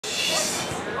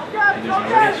And there's no way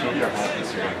to change our hat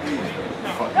this year.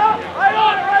 Fucking right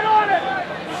on it!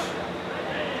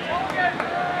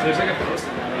 There's like a post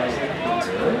in there.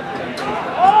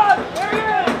 On! There he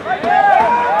is! Right there!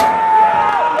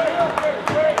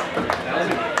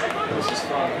 That was just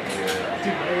fun.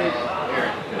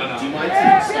 Do you mind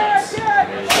seeing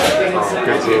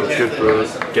Good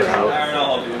moves. Get out.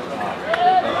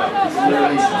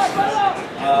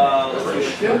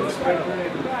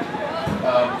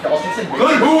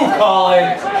 Good move, Colin!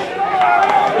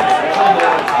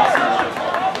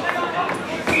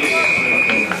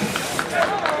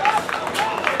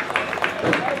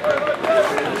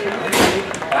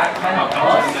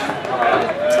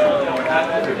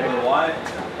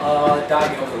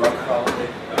 Diving over the rock, probably.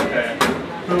 Okay.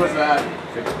 Who was that?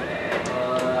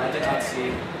 I did not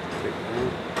see.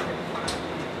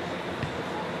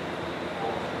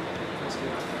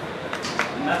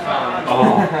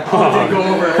 Go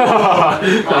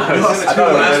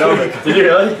over. Did you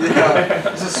really? Yeah.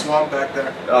 There's a swamp back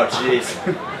there. Oh, jeez.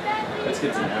 That's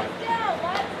good to know.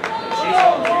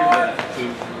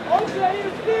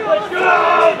 Let's go,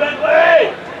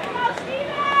 Bentley!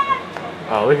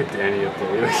 Oh, look at Danny up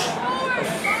there.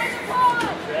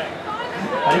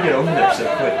 How do you get over there so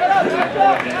quick?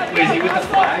 Wait, is he with the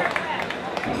flag?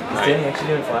 Is Danny actually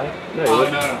doing a flag? No, Oh,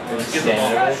 look. no. He's Get the standing ball.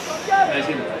 over there? No, he's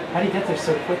getting the ball. How do you get there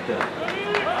so quick, though? I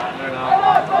don't know.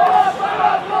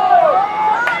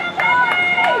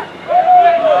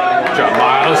 Good job,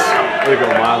 Miles. Way to go,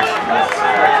 Miles.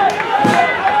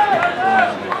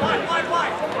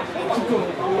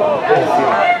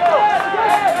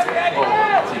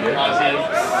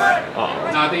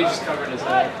 No, I think he just covered his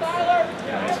head.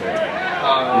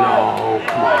 No,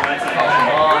 come on.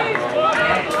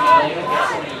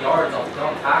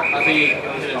 I think he hit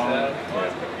his head.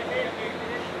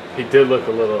 He did look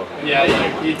a little Yeah,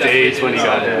 he dazed when he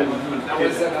got hit. That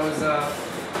was I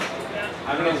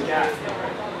don't know his cat.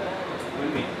 What do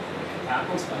you mean?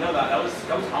 Tackles? No, that was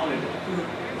Holland.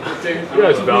 Yeah,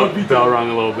 his bell rung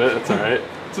a little bit. That's all right.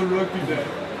 It's a rugby day.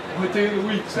 What day of the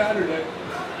week? Saturday.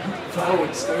 Oh,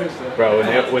 it's Thursday. Bro,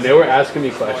 when they were asking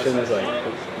me questions, like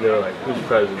they were like, "Who's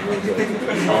president?" I was like,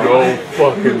 "No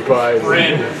fucking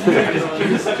president."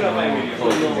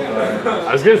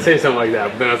 I was gonna say something like that,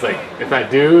 but then I was like, if I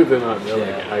do, then they'll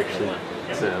like actually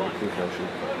have a concussion.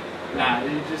 Nah,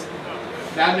 you just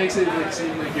that makes it like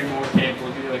seem like you're more capable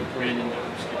if you're like Brandon.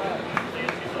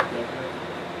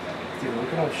 Dude, look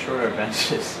at how short our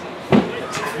bench is.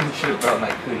 You should have brought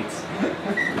my cleats.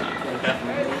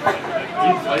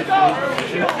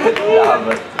 Yeah,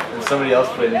 but if somebody else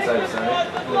played inside the center, I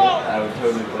would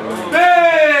totally play with you.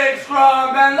 Big,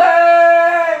 strong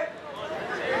Bentley!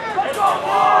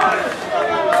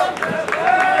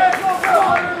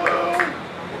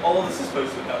 All of this is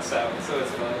supposed to without sound, so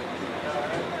it's fine.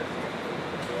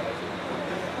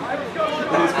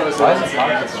 Why is it hot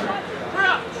this one?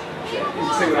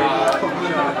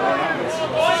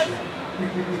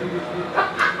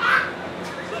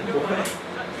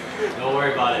 Don't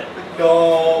worry about it.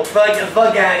 Don't forget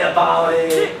about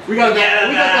it. We got that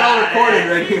all recorded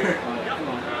right here.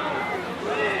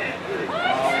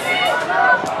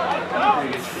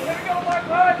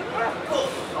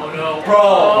 Oh no. Bro,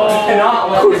 you cannot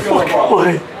let this go, bro.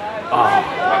 What?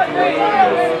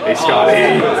 Hey, Scotty.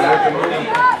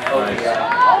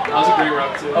 That was a great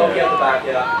route too. Oh, get the back,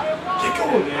 yeah. Keep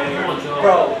going.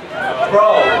 Bro.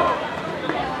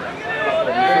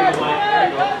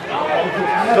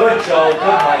 Good, Joe.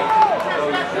 Good, Mike.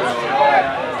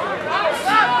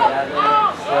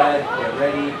 Spread. Get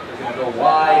ready. We're going to go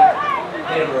wide.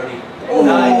 Hit him, Brody.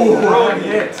 Nice. Brody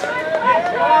hit.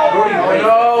 Brody, ready.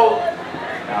 No.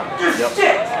 Just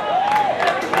shit.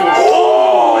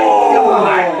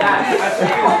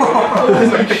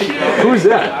 Who's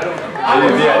that?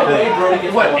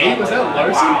 What, 8? Was that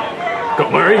Larson? Go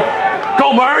Murray!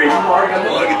 Go Murray!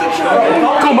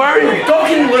 Go Murray! Go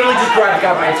can literally just grab the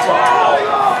guy by his spot.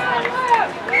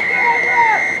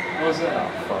 What was that? Oh,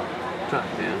 fuck. God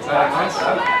damn. Is that nice?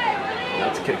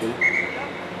 That's kicking.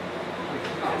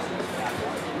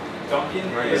 Duncan?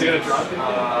 Is he gonna drop it?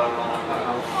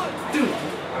 Dude.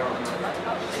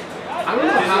 I don't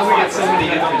know how we get so many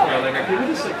injuries, bro. Like, are people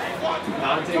just like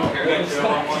not taking care of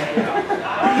themselves?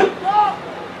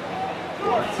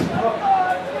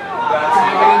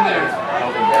 Get in there.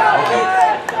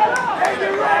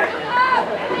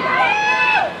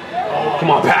 Come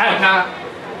on, Pat!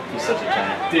 He's such a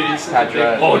giant. Dude, he's such a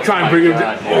big. Oh, try and bring him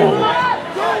down.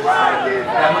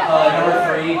 Number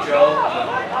 3, Joe.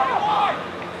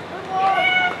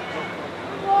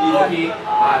 He.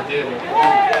 Ah, dude. I'm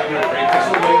gonna break this.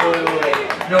 Wait.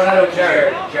 No,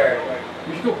 Jared.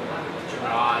 We should go.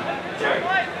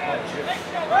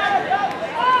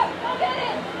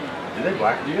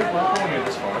 black? Do you get black when you're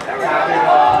this far? Tapping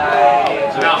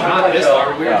by. No, not this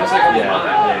far. We were just like on the line.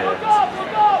 Yeah.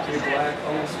 Two black,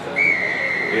 almost.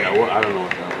 Yeah, well, I don't know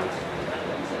what that was.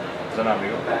 Is that not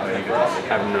legal? Oh, yeah, you get I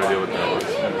have no idea what that was.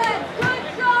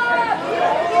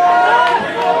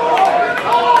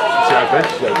 See, I bet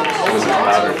you that was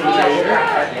louder.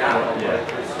 Yeah.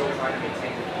 They're still trying to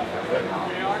maintain the defense right now.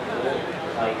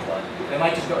 Like, they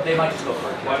might just go for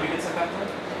it. Why did we get sent back there?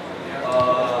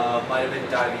 Might have been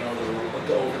diving over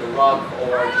the rug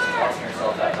or just tossing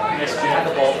yourself at them. We had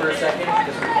the ball for a second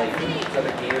because we like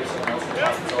either Gator or someone else would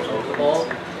toss themselves over the ball,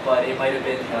 but it might have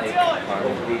been like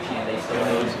overreaching and they still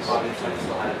had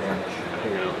advantage.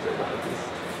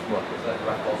 What? So that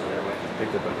ref balls are their way. I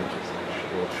think they're better just a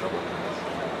little shovel pass.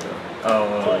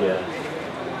 Oh, Yeah.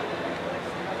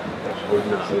 Would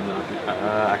not.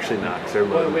 Actually not, because they're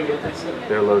loading. Wait, what they said?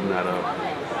 They're loading that up.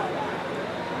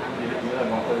 You had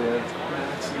one for the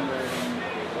Max and then.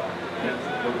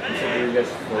 you said you guys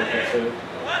focus it.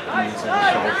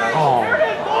 Oh.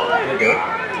 They do it?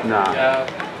 Nah. Yeah.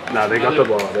 Nah, they got the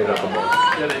ball. They got the ball.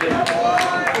 Yeah, they did.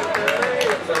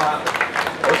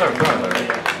 What's our front, right?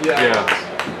 Yeah. Yeah.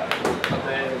 But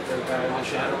they're guy on the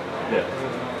channel. Yeah.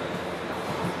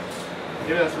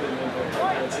 Maybe that's what they meant by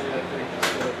that. I'd say that they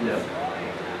just Yeah.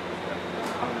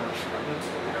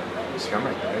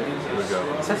 Scummer, right? Here we go.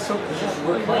 That's so cool.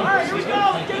 I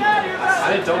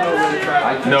don't know where the try.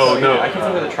 No. I can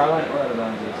tell where the try line or out of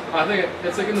bounds is. I think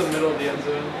it's like in the middle of the end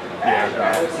zone.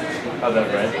 Yeah. Oh, that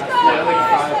red? Yeah, like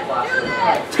 5.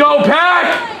 Let's go, Pack!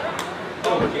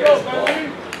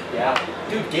 Yeah.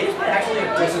 Dude, Gators might actually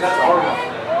have this. That's our one.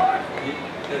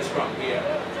 That's from here.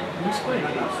 Who's playing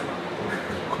Gator?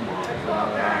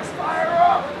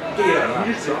 Gator.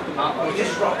 You just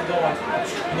dropped the goal on.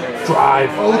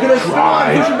 Drive. Oh, look at us.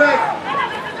 Drive. Push it back.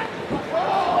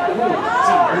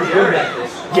 Good at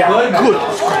this. Yeah, good.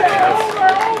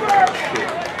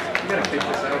 You gotta pick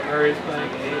this out. Murray's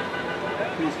playing 8.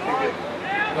 Please pick it.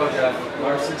 Go, Jeff.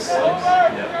 Larson 6.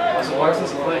 Yeah. So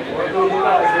Larson's playing 8.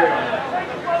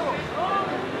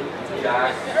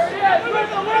 Jack.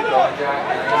 Jack.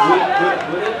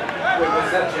 Wait, was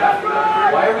that Jeff?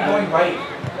 Why are we going right?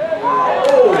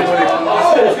 Oh,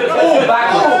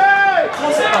 backwards.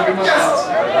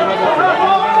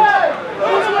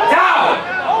 Down!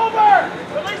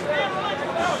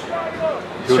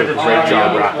 Doing a great job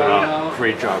wrapping up.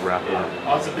 Great job wrapping up.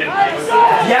 Oh, it's a big game.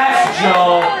 Yes,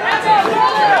 Joe!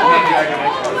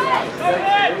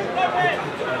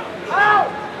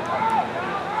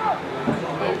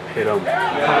 Hit him.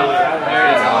 There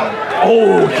you go.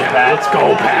 Oh, yeah, let's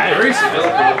go, Pat. Murray's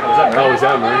Philip. Oh, is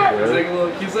that Murray? He's Really? like a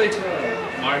little, he's like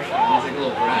Martian. He's like a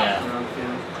little brat around the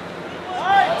field.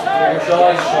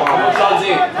 Sean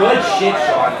Z. Good shit,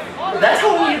 Sean. That's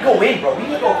how we need to go in, bro. We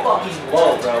need to go fucking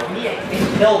low, bro. We need to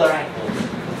kill their ankles.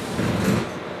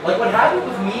 Like what happened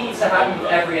with me needs to happen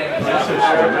with every enemy.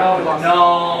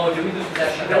 No, did we lose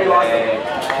possession?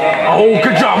 Oh,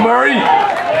 good job, Murray.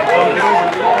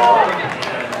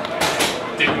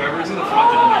 Dude, whoever's in the front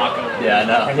did not go. Yeah, I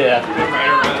know. Yeah. Right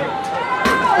around.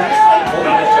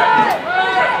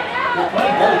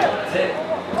 That's it.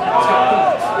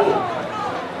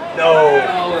 No.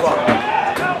 Oh, let's go.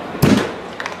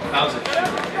 That was a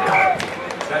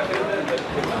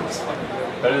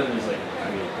Better than just like,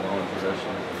 blowing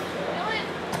possession.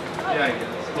 Yeah, I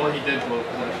guess. Well, he did blow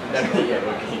possession. Yeah,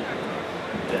 okay.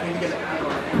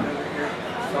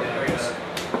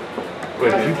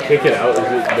 Wait, if you kick it out, is it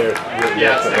there?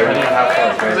 Yeah, it's there. Depending on how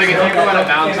far It's like if you go out of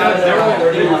bounds, it's there.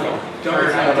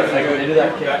 Like, they do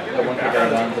that kick, that one kick out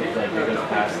of bounds, it's like, it goes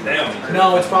past the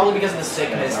No, it's probably because of the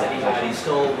sickness that he had. He's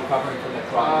still recovering from the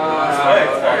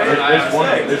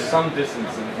There's some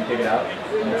distance, and if you kick it out,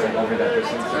 and it's like over that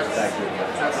distance, it's back to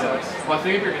That sucks. Well, I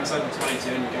think if you're inside the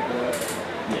 22 and you kick it out.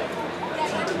 Yeah.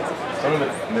 Some of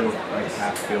it's middle, like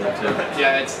half field too.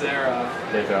 Yeah, it's their,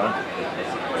 They throw.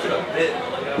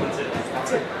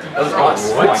 That was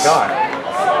awesome. Oh my god.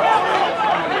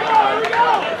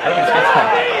 I think it's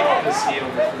that. the seal.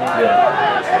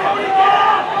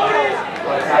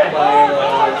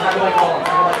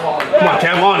 Come on,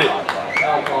 Cam, on it.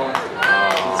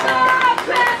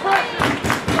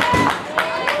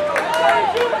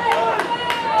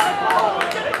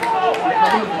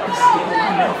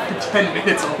 For 10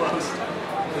 minutes almost.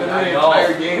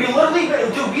 Entire game. We literally,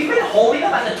 dude, we've been holding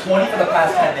them at the 20 for the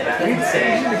past 10 minutes. That's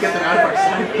insane. We need to get them out of our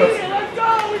side. Let's go,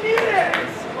 we need it!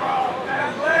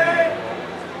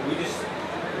 We just.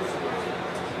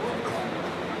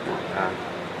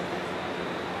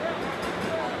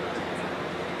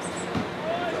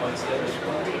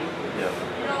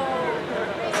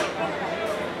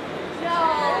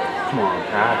 Come on,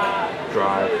 Pack.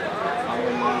 Drive.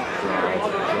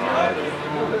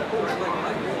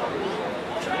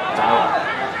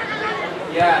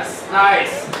 Yes,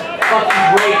 nice. Fucking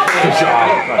great. Good job.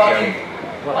 Fucking.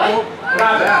 What?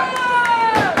 Grab that.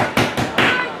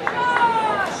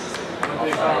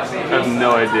 I have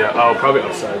no idea. Oh, probably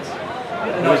offsides.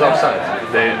 It was offside.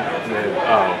 They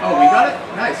Oh, we got it?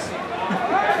 Nice.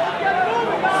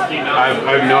 I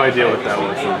have no idea what that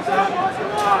was.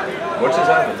 What just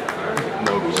happened?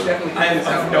 No We should clue. definitely I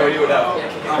have no idea what happened.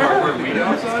 Were we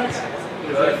offsides?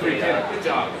 Good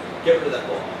job. Get rid of that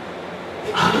ball.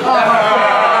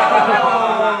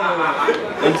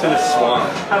 Into the swamp.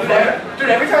 Dude,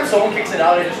 every time someone kicks it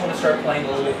out, I just want to start playing a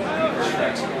little.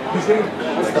 He's getting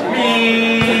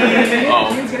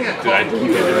Oh, He's getting a dude, I keep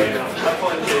getting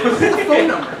phone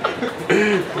number.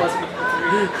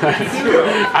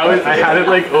 I had it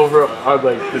like over on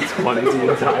like the 20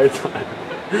 the entire time.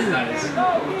 Nice.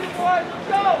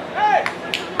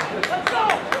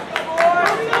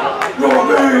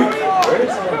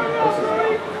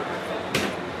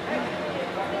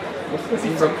 What's he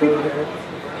from?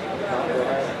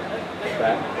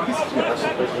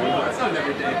 That's not an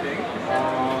everyday thing.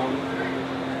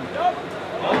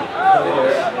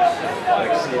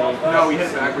 No, we hit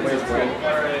it backwards. It's good.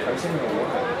 I'm saying no what?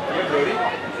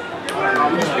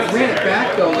 We just ran it back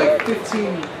though, like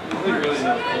 15.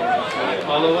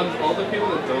 All the people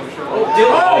that don't show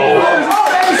up.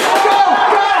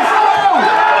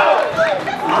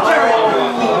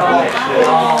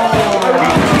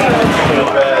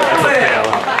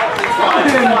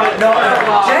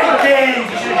 Jenkins!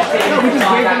 No, we just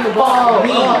gave him the ball.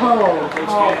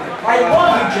 I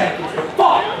love you, Jenkins, but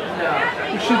fuck!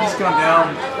 We should have just gone down.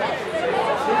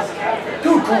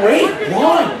 Dude, great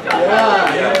one!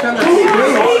 Yeah, every time that's Dude, good.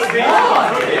 great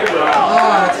one!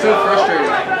 Oh, it's so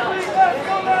frustrating.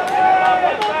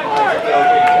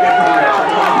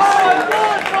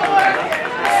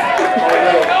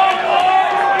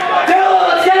 Dylan,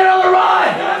 let's get another run!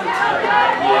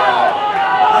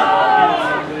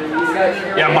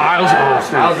 Yeah, Miles. Oh,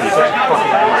 snap.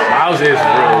 Miles is really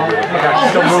good. He's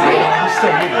still moving. He's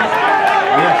still moving.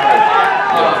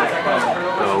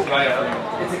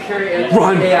 It's a carry.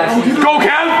 Run! Go,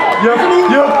 Kev! Yep.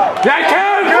 Yeah,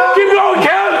 Kev! Keep going,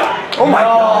 Kev! Oh my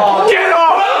god. Get off!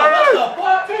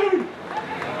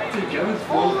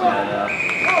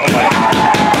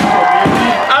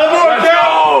 Let's go!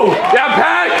 Yeah,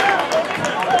 Pack!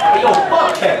 Yo,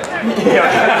 fuck him!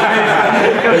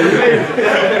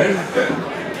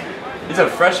 He's a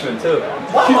freshman too.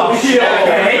 Wow, shit,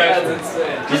 okay.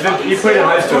 He played in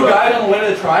high school. Two guys on the way to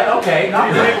the try? Okay,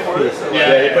 not bad.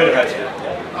 Yeah, he played in high school.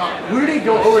 Who did he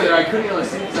go over there? I couldn't really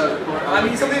see because I was recording. I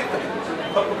mean, something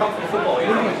come from football. You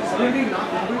know? Who did he not?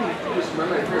 Who did he just run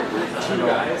right through? Two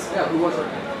guys? Yeah, who was it?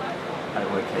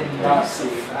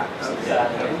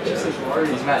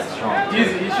 He's mad strong. He's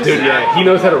just Dude, yeah, he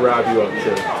knows how to wrap you up,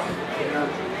 too.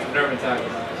 I've never been tackled.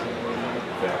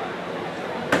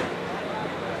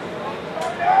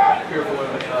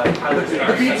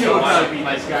 the BT will probably beat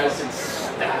these guys since.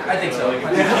 I think so. I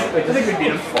think we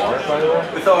beat him far, by the way.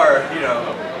 With our,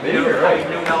 Maybe you're right.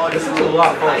 new knowledge This of is a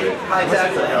lot fun. high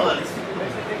tackle.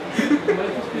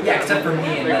 Yeah, except for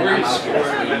me and then I'm out here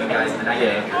beating guys and then I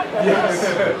get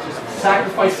injured.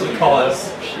 Sacrifice for the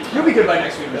cause. You'll be good by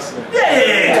next week.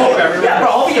 Yeah, bro,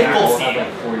 I'll be at full steam.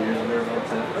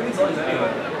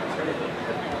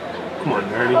 Come on,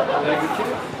 nerdy.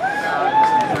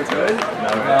 Good?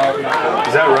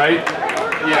 Is that right?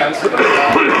 Yeah, it's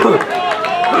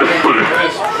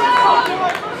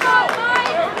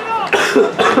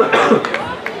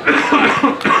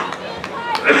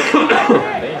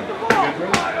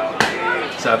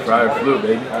South Fryer flu,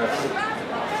 baby.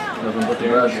 Nothing but the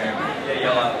rest.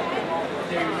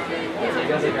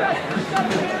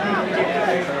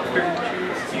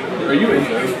 Are you in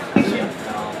there?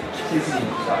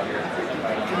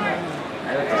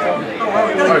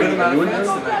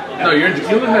 No, you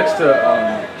live next to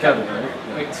Kevin, right?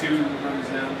 like 2 runs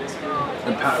down, basically.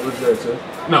 And Pat lives there too.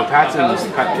 No, Pat's in this.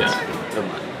 Pat, yeah. Never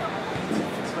mind.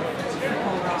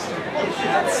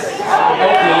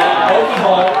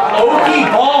 Okie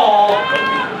ball!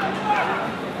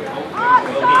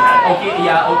 Okie,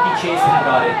 yeah, Okie chased and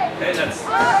got it. Hey, that's...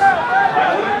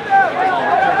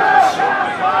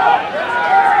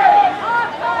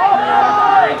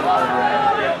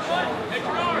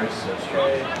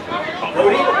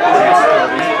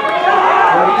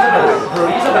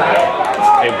 Brody's a back.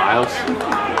 Hey, Miles.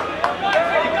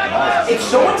 It's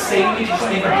so insane to me to just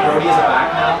think of Brody as a back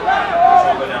now.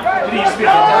 Did he used to be a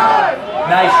fullback?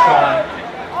 Nice try.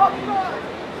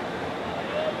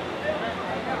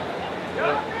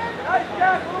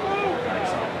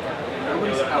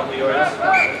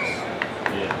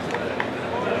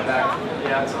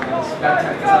 Got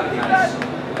 10 is nice.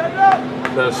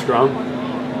 That a scrum?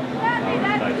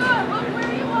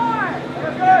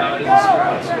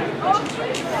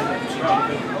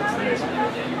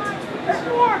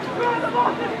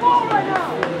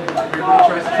 Everybody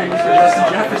tries to train me for Justin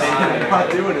Jefferson. I'm not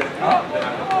doing it.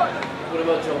 What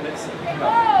about Joe Mixon?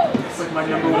 It's like my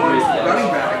number one running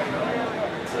back.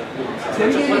 Tim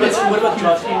gave me this. What about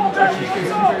Josh Allen?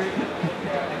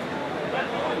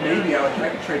 Maybe I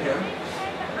could trade him.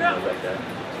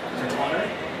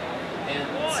 And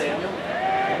Samuel?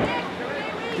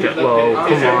 Get low,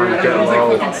 come on, get He's like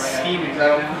low. fucking scheming. I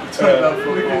don't know about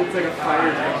football. It's like a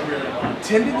fire drill.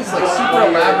 Tim did this like super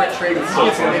elaborate trade with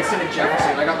Nixon and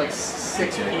Jefferson. I got like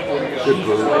 6 people. Good boot,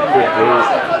 good boot.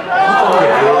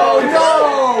 Oh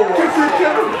no!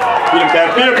 Beat him, Kev.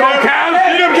 Beat him, Kev.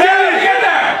 Beat him, Kev. Get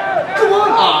there. Come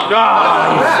on!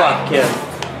 Fuck Kim.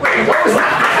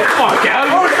 Fuck, Kev.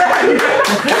 I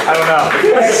don't know.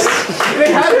 They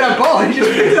had that ball. He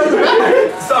just picked it up the back.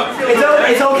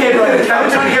 It's okay, bro. I'm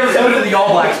trying to get us over to the All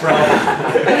Blacks, bro.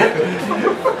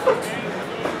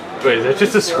 Wait, is that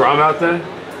just a scrum out there?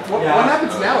 What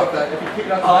happens now if you kick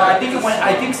it out the I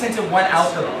back? think since it went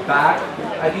out the back,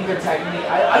 I think they're technically.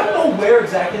 I don't know where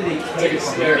exactly they kicked it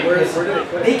from.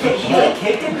 They kicked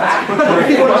it back. One of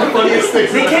the funniest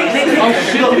things. They kicked it from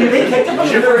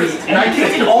the 30, and they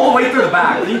kicked it all the way through the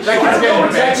back. That kid's getting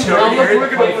revenge. He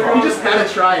just had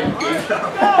to try and beat it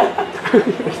up.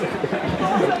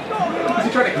 Is he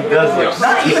trying to kick it?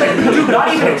 Not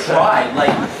even a try.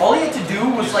 Like all he had to do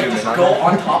was like just go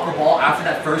on top of the ball after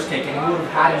that first kick, and he would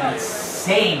have had an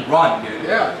insane run, dude.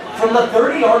 Yeah. From the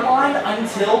 30-yard line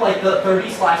until like the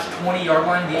 30/20-yard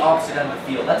line, the opposite end of the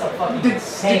field. That's a fucking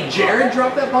insane. Did Jared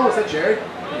drop that ball? Was that Jared?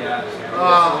 Yeah.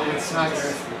 Oh, it's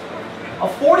nice. A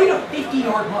 40 to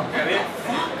 50-yard run.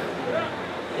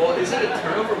 Well, is it a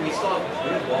turnover? We still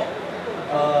have the ball.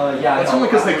 Yeah. That's only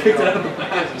because they kicked it out of the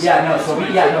back. Yeah, no. So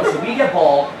we get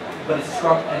ball, but it's a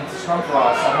scrum, and it's a scrum for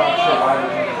us. I'm not sure why we're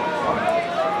doing it.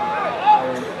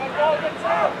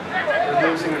 We're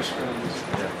losing our scrums.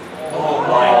 Oh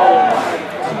my.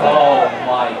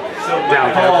 Down,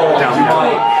 down.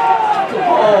 Mike. Oh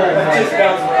my. Just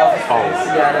bounced off his face.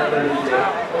 Oh. Yeah, that literally did.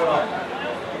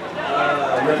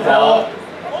 Rip ball.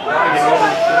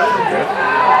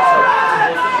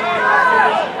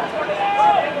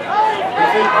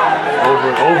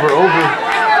 Over.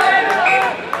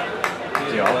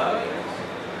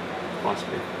 Must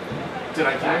be. Did I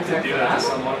try to do that to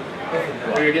someone? We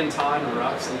were getting tied in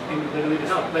roughs, and he literally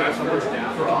just like if someone's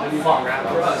down, he didn't even grab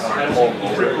for us.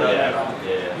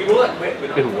 He will let quit.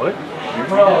 In what?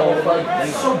 Bro, like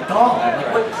that's so dumb.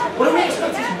 Like, what are we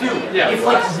expected to do? Yeah, if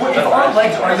our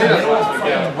legs are in the middle of the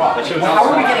fucking rock, how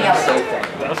are we getting out of it?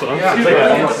 That's what I'm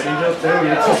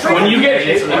saying. When you get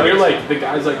hit, and you're like, the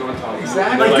guy's like on top.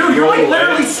 Exactly. Like, dude, you're like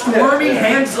literally squirming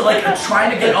hands, like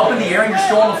trying to get up in the air, and you're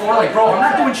still on the floor. Like, bro, I'm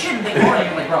not doing shit. And they go on, and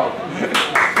you're like, bro,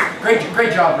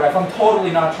 great job, ref. I'm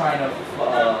totally not trying to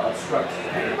obstruct.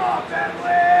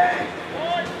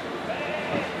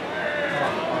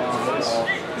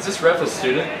 Is this ref a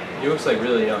student? He looks like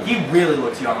really young. He really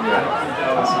looks young.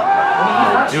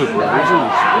 Dude, originally,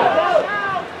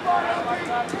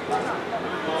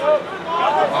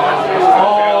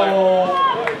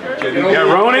 yeah,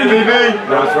 Ronan, BB.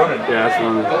 No, it's Ronan. Yeah, that's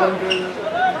Ronan.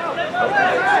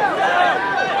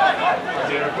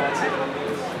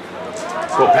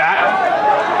 Go,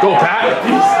 Pat. Go, Pat.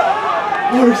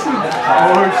 Larson.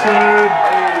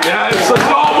 Yeah, it's a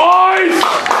goal, boys.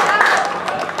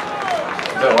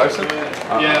 Is that Larson?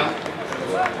 Yeah.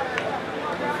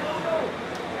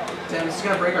 Damn, this is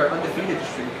gonna break our undefeated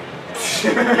streak.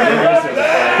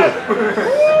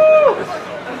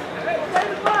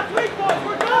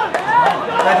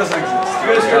 That doesn't exist. You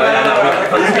guys hear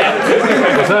about What's that?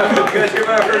 You guys hear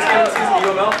about our first game of the season,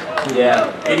 UML?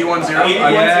 Yeah. 81-0.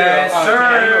 Yes, I sir.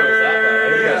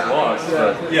 know you guys lost,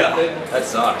 but yeah, that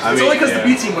sucks. It's only because the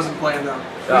B team wasn't playing though.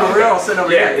 We were all sitting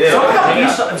over here.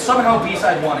 Somehow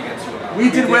B-side won against you. We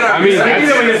did win our I mean, B-side.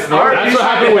 that's what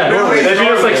happened with Norwich. They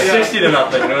beat us like 60 to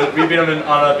nothing. We beat them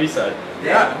on a B-side.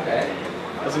 Yeah. Okay.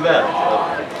 Wasn't bad.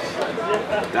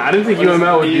 I didn't think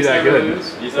UML would be that good.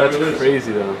 That's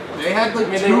crazy though. They had like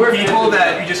two people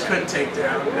that you just couldn't take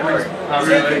down. Are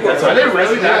they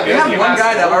really that They good? had one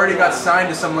guy that already got signed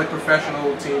to some like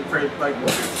professional team for like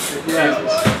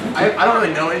I don't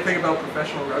really know anything about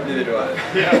professional rugby. Neither do I.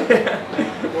 Yeah.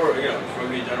 Or, you know,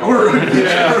 rugby in general.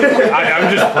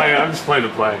 I'm just playing to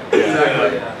play.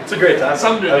 Exactly. It's a great time.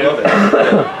 Something to I do. love it.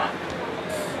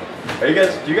 Do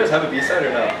you guys have a B-side or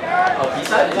no? Oh,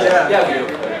 B-side? Yeah. Yeah, we do.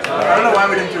 I don't know why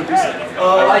we didn't do a B-side.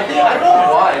 I don't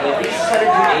know why. Like, we just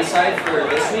decided to do A-side for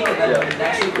this week, and then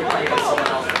next week we're playing with someone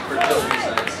else for just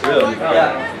B-sides. Really?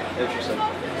 Yeah. Interesting.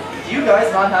 Do you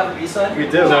guys not have a B-side? We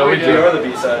do. No, we do. We are the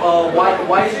B-side.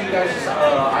 Why did you guys just,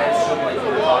 I assume like you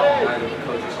were talking to either the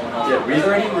coach or someone else. Yeah, Is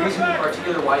there any reason in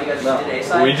particular why you guys just did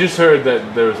A-side? We just heard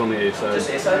that there was only A-side. Just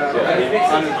A-side? Yeah. Okay, it makes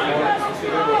sense.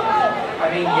 I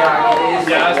mean, it is.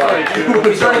 Yeah, that's probably true.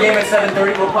 We start a game at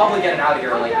 7:30, we'll probably get out of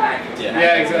here like 9:15.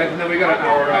 Yeah, exactly. Then we got an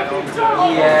hour ride home too.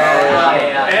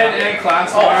 Yeah. And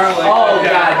class tomorrow. Like, no.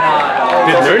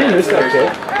 Did Nerdy miss that kid?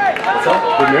 What's up?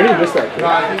 Did Nerdy miss that kid? No,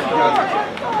 I think he got it.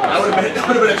 That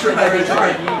would have been a try. Every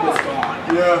time he was gone.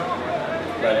 Yeah.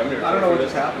 Right, I don't know what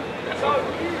just happened.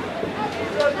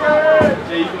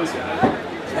 Yeah, he was gone.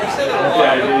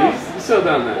 Yeah, dude, he's still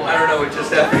down there. I don't know what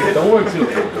just happened. Don't work too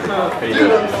late. Hey, you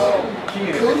know.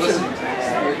 Dude,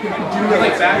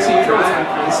 like backseat driving.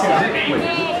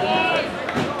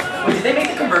 Wait, did they make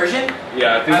the conversion?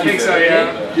 Yeah, I think so,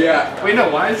 yeah. Yeah. Wait, no,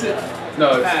 why is it?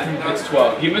 No, it's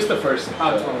 12. He missed the first.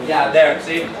 Yeah, there,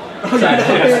 see? Yeah,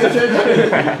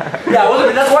 well,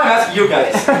 that's why I'm asking you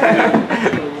guys.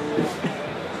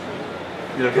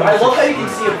 I love how you can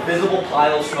see a visible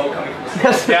pile of smoke coming from the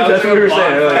smoke. That's what we were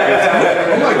saying earlier.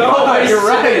 Oh my god, you're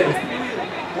right.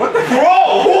 What the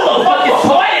Bro, who the fuck is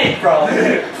sweating, bro?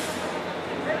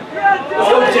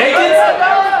 Oh, Jenkins?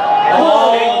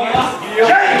 Oh,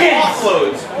 Jenkins!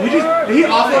 Offloads. Did he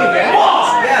offload again?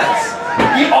 Yes.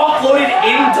 He offloaded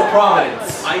into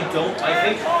Providence. I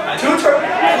think. Please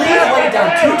lay it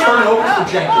down. 2 turnovers for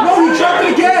Jenkins. No, he dropped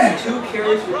it again! 2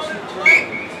 carries for 2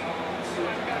 turnovers.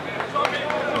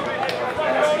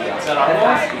 Is that our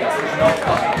ball?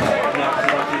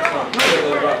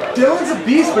 Dylan's a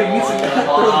beast, but he needs to throw the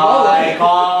ball Oh away. my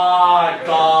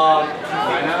god.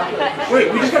 Wait,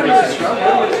 we just got to use the scrub.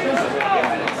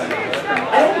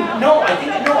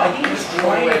 I think he's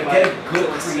trying to get a good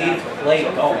creative play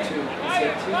going.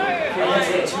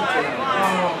 It's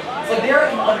like there I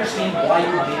can understand why you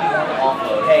would maybe want to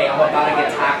offload. Hey, I'm about to get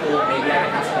tackled, maybe I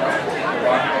can have someone else to take the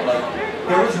run, but like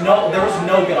there was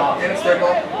no good option.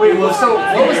 Wait, well, so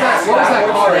what was that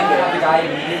call right there? The guy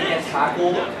immediately gets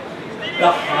tackled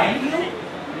behind you?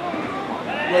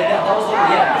 Like that was the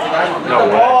guy who No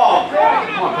way.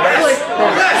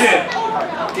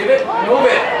 Give it, move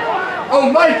it. Oh,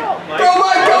 Mike! Go,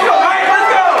 Mike! Go! Mike, let's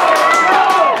go!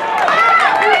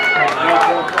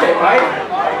 Okay, Mike.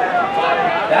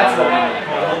 That's what we need.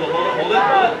 Hold it.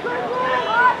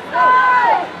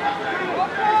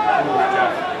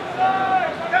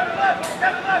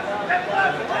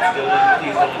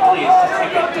 Please,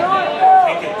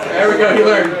 take it. There we go, he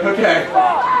learned. Okay.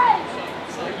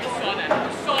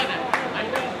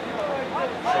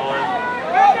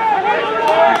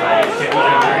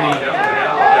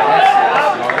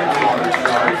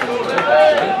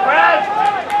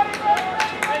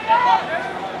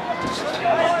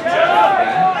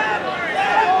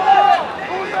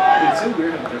 It's so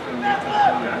weird how different we have to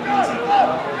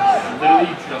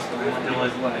literally just the one.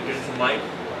 Dylan, like, is it Mike?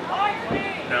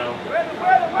 No.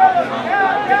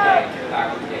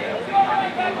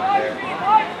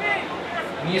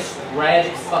 We need a spread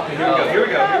fucking Here we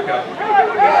go.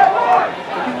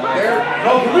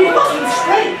 No, please fucking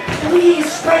spread it! Please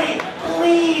spread it!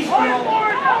 Please, bro!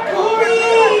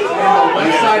 Please! And the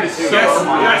left side is so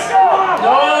Yes.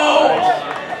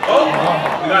 Oh,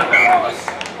 we got that.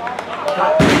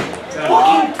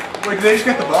 Fucking... Wait, did they just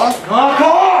get the ball? Oh,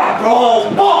 come on, bro!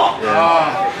 Fuck!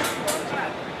 Ah.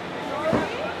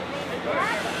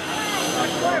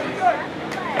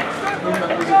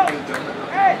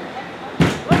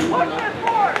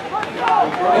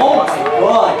 Oh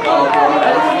my god! I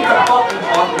don't need to fucking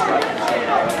talk to you.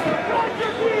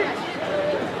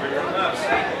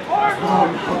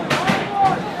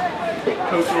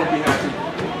 Coach will be happy.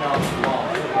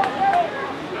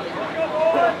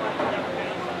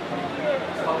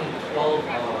 Fucking 12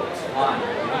 it's fine. We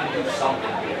need to do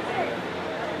something here.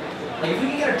 Like, if we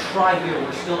can get a try here,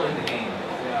 we're still in the game.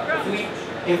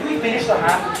 If we finish the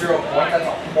half with 0 points, that's a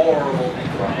horrible thing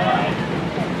for us.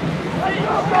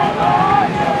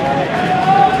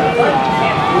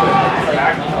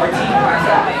 Our team has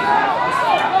that thing.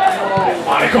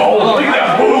 Monaco, look at that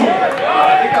boom! I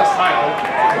think that's high.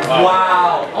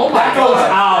 Wow. Oh my god. That goes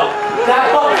out. That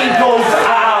fucking goes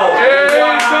out.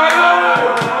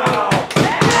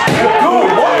 Dude,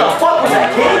 what the fuck was that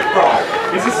kick, bro?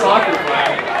 He's a soccer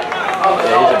player.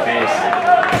 Yeah, he's a beast.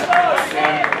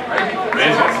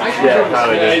 Yeah,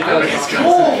 probably did. We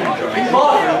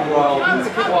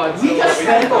just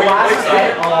spent the last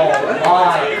 10. Oh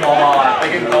my god. I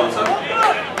get close up.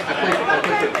 I played for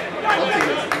club team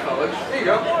in college. There you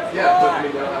go. Yeah, but I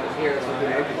mean,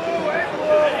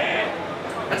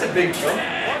 a big jump.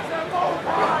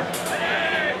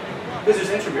 This is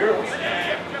intramurals.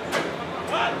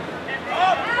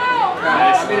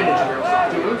 Nice.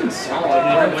 Dude, we're looking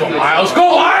solid. Go Miles!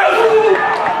 Go Miles!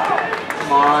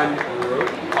 Come on.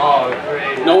 Oh,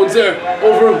 great. No one's there.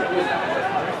 Over him.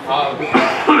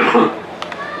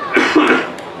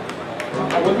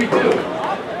 What'd we do?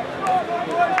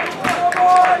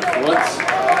 What?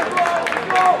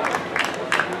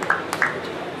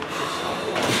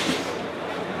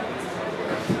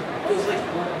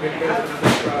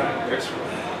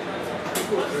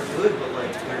 They're good, but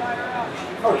like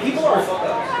oh, people are fuck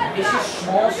ups. It's just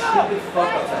small, stupid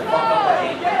fuck ups that fuck up that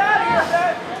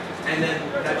game. And then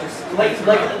that just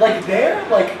like there,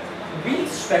 like we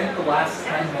spent the last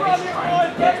 10 minutes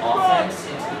trying to get offense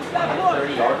into the 20 to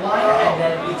 30 yard line, and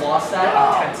then we lost that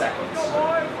in 10 seconds.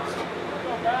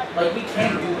 Like we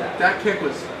can't do that. That kick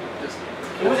was just.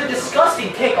 It was a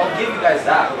disgusting kick. I'll give you guys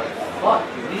that. But like fuck,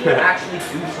 dude, we need to actually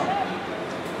do something.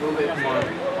 A little bit more.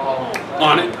 Oh.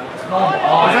 On it. Come on.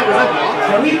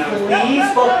 Can we please?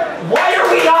 But why are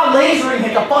we not lasering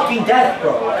him to fucking death,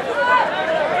 bro?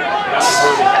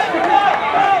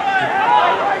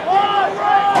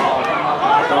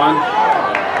 Gone.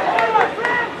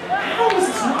 How is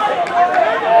this not?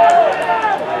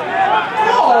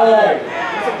 No!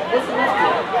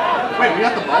 Wait, we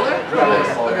got the ball there?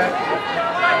 Yeah, Okay.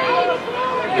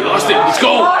 We lost it. Let's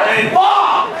go.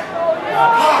 Fuck!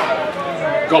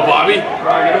 Go, Bobby.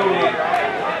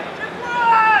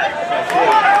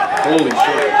 Holy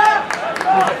shit.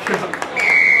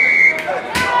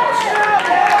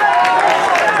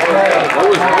 What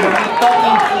was that?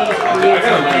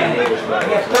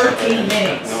 We have 13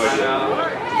 minutes.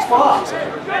 Fuck.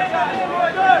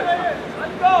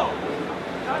 Let's go.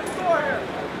 Time to score here.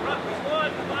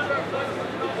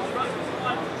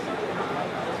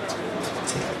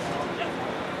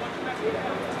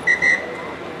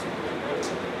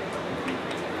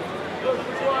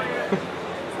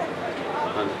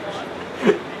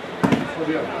 What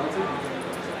do we have? Penalty?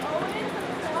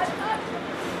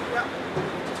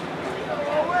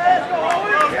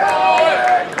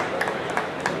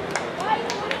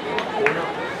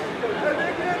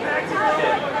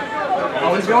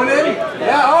 Owen's going in?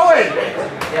 Yeah, Owen!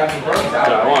 Yeah, I mean, Brody's out.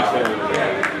 Yeah, I want to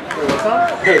Wait, what's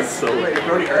up? It's so Wait, is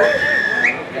Brody hurt?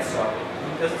 Yes, so.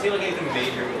 Doesn't seem like anything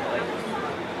major, but like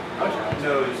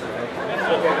nose.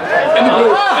 in the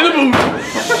boot! In the boot!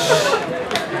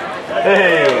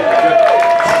 Hey!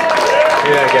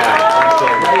 Yeah, guy.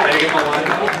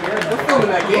 We're filming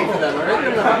that game for them, alright?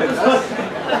 They're not having us.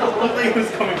 It looked like it was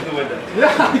coming to the window.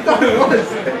 Yeah, I thought it was.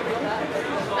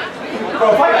 Bro,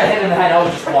 if I got hit in the head, I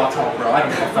would just walk home, bro. I don't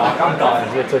give a fuck. I'm done.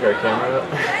 They took our camera out.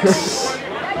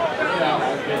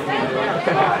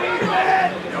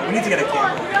 No, we need to get a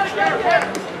camera.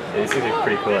 Yeah, these things are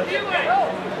pretty cool.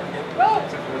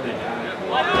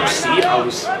 See, I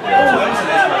was.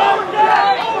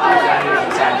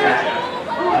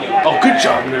 Oh, good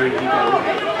job, Mary.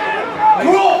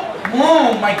 Bro!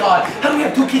 Oh my god. How do we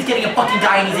have two kids getting a fucking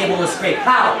guy and he's able to scrape?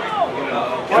 How?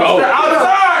 Go.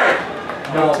 Outside!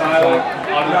 No. Tyler.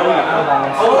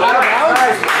 Oh, out of bounds?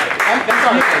 That's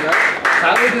all right, right?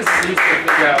 Tyler just needs to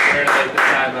figure out where like the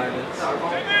sideline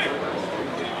is.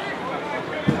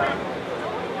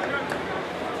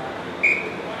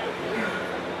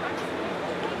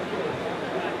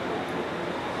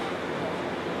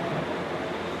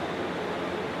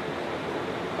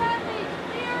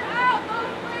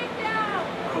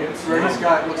 Bernie's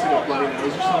got looks like a bloody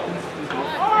nose or something.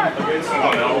 Against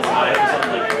someone else, I was on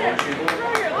like orange people.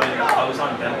 When I was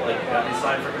on Bentley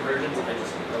side for conversions, I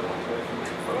just walked away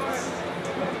from it.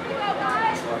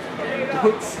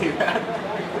 Don't say that.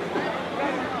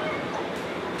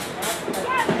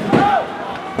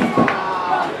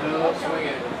 No, swing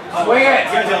it. Swing it!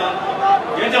 You're Dylan.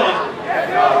 You're Dylan.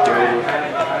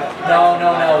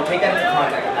 No. Take that into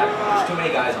contact. There's too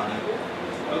many guys on you.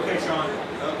 Okay, Sean.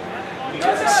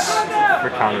 For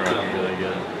counter running really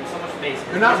good. There's so much space.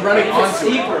 They're not running It's onto it.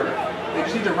 steeper. They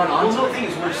just need to run Well, onto the it. thing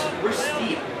is, we're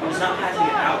steep. We're just not passing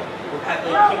it out. We're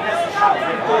passing, like, keep passing the shot.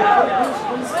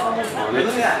 Look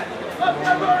at that.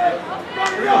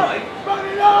 Here we go, Mike.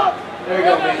 There we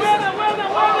go, man.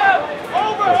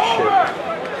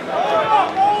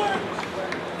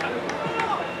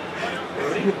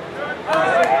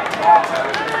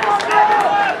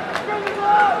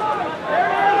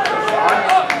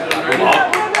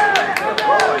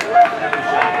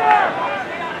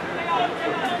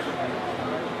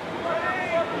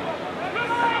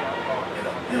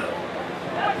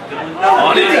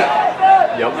 On it.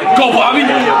 Yep. Go, Bobby.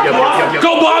 Yep.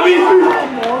 Go, Bobby.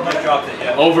 Mike dropped it,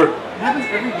 yeah. Over. It happens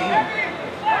every game.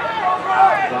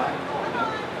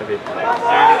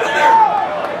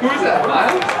 Who's that,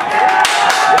 Miles?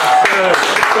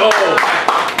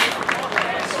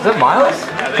 Is that Miles?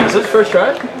 Is this first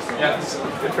try? Yeah.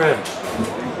 Good for him.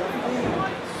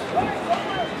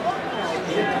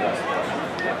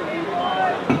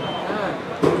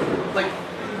 Like,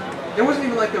 it wasn't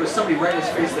even like there was somebody right in his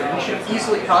face there. He should have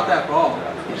easily caught that ball.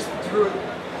 He just threw it.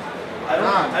 I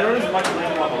don't as much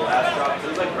blame him on the last drop. It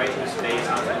was like right to his face.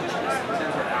 I was like,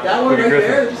 That one right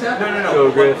there that just happened? no.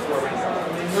 Go, Griff.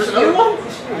 There's another one?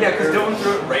 Yeah, because Dylan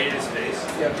threw it right in his face.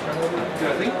 Yeah.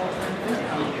 Dude, I think he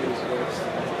was worse.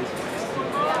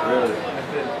 Really?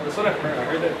 That's what I heard. I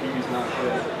heard that he was not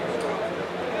good.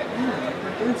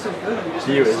 They're doing so good.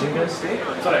 Gio isn't good?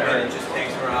 That's what I And heard. it just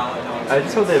takes him around. And no one's I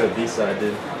just hope they have a B-side,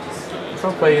 dude. Just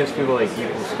don't play against people like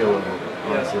equal skill level.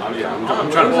 Honestly.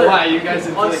 I'm trying to pull out. You guys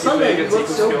didn't On feel like Sunday, you it played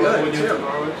looked against so equal skill good, when you were too. in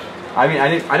Norwich. I mean, I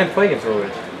didn't play against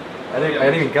Norwich. I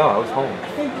didn't even go. I was home. I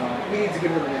think we need to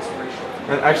give them an inspiration.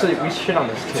 And actually, we shit on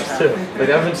this kid too. Like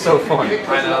that would been so fun. I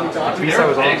know. B-side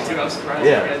was Thanks, awesome. dude. I was surprised.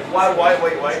 Yeah. why you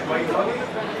talking?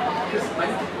 Because I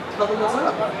need to tell them what's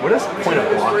up. What is the point of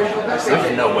blocking?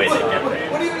 There's no way they get there.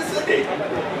 What are you gonna say? Say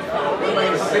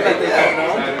that they don't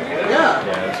know. Yeah.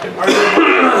 Yeah, that's good.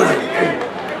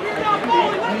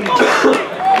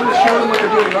 I'm going to show them what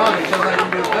they're doing wrong and show them how to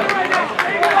do it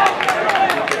better.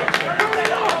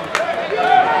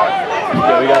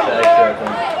 Yeah, we got the extra, I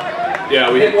think.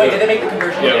 Yeah, we hit Wait, did they make the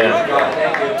conversion? Yeah.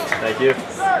 Thank you. Thank you.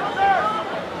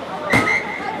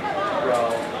 Bro,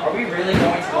 are we really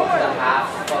going to go for the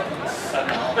half fucking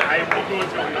 7-0? Do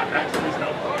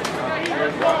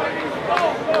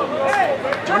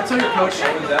you want to tell your coach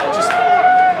just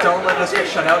don't let us get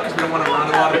shut out because we don't want to run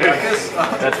a lot of practice?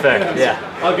 That's fair. Yeah.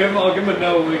 I'll give him a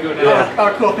no when we go down. Yeah.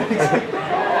 Oh, cool. Thanks.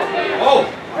 Oh!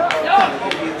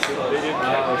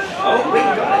 Oh, wait,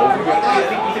 you got it. I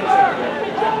think you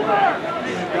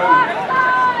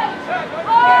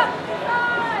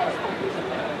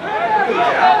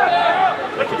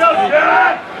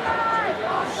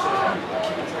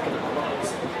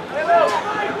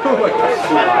Oh my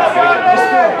God. Just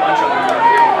throw a bunch on them.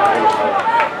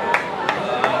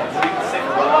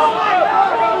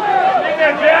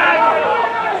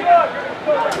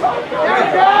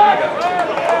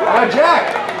 Jack!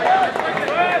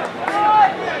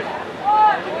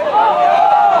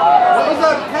 What was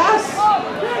that pass?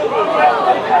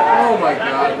 Oh my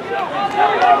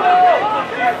God.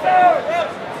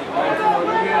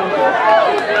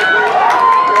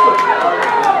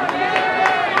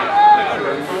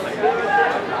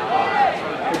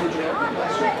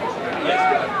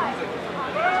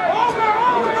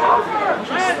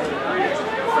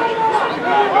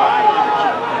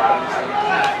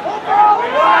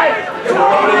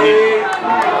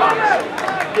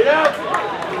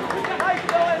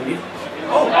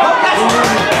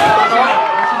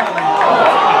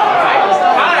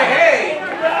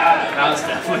 That was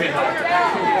definitely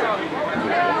a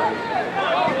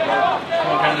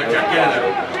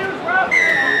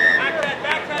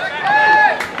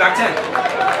Back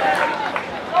 10.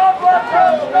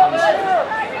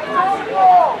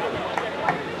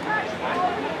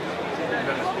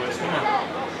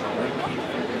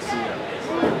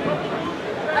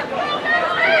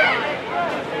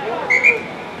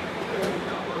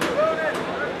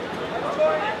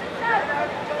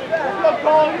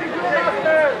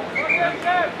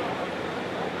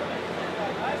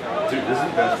 Dude, this is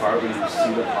the best part when you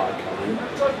see the pod coming.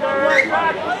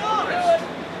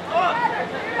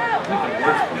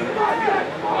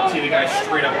 See the guy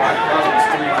straight up right across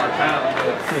with 300 pounds.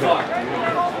 Fuck, dude.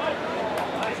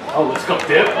 Oh, let's go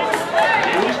dip.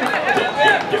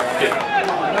 Dip.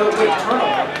 No, wait,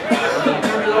 turnover.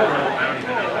 Turn it over.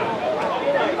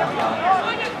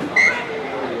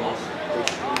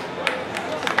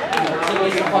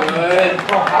 Good.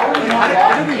 How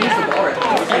did we use the ball right there?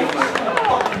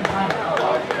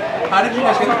 How did you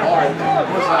guys get the ball right there?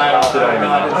 What was that? Did I even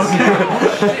know?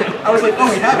 Okay. I was like, oh,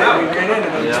 we have it. We ran in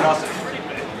and then we just lost it.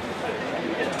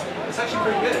 It's actually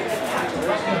pretty good.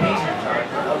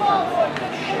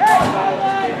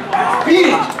 Beat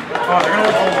it! Oh, they're going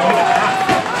to hold one and a half.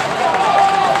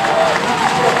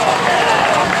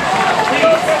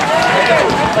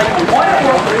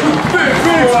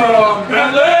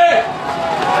 Bentley!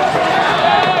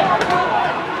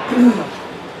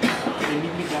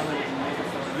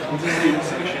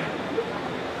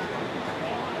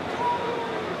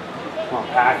 Come on,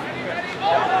 pack.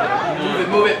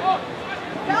 Move it.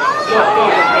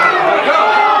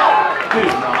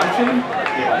 Dude, non-chain?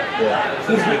 Yeah.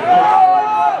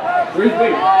 Where's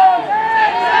Lee?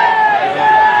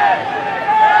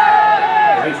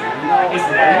 Is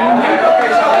Lee in here?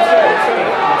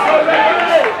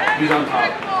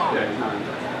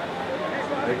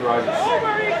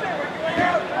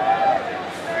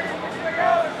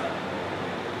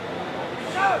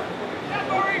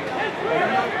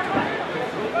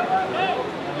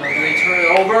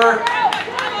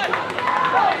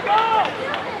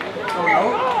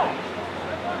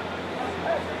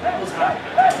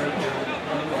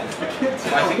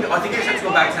 I think you're set to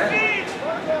go back 10.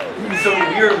 So we're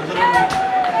literally.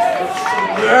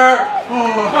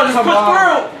 Come on, just push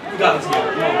through! We got this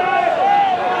here. Come on.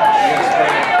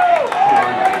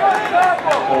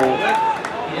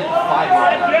 He did 5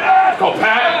 runs. Go,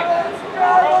 Pat!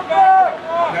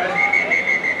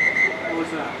 What was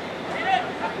that?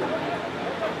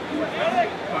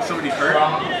 Oh, somebody's hurt?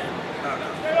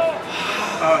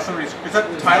 Somebody's. Is that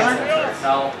Tyler?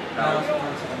 No.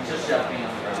 Just Jeff being on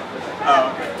the ground.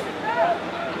 Oh, okay.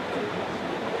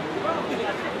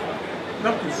 No,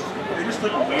 they just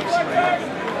look away from somebody.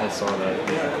 I saw that.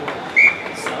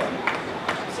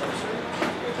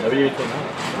 Nobody even came out.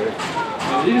 Weird.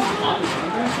 Did he just pop his own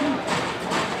graphic?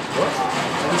 What?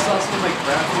 I just saw some like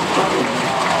graphic popping.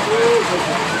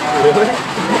 Really?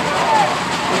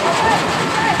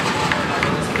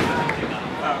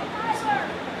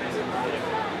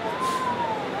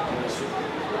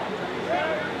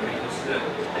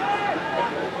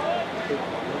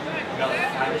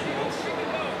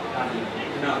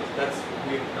 No, that's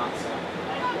weird. Not so.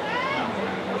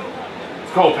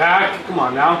 Let's go, Pack. Come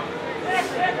on now.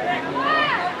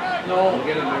 No,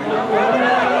 get him there.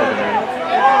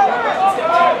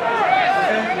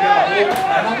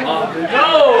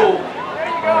 No!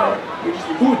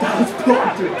 Ooh, that was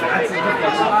blocked, dude. That's a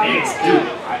different ace, dude.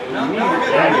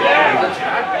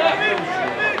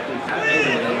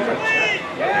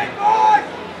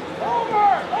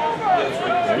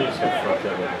 You just got fucked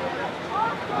up.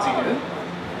 Is he good?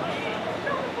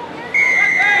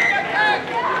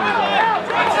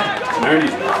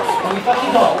 Nerdy's Can we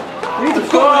fucking go? We need to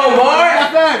go,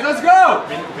 Mark! Let's go!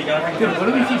 Dude, what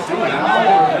do we keep doing?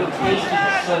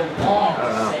 So long.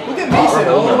 Look at Mason.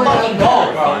 Go the fucking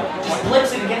go, bro. Just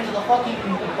flips it and get into the fucking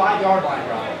 5-yard line,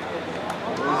 bro.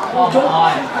 Come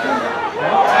on.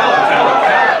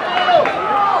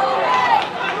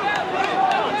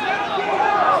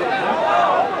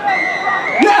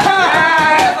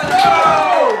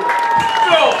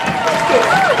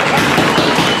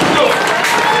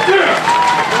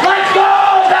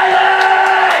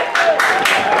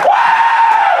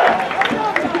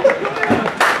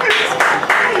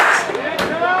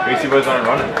 Boys aren't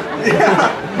running.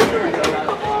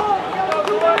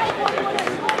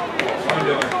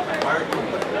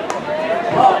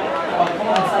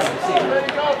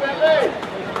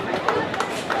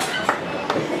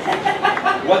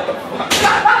 What the fuck?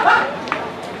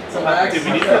 So Max, Dude,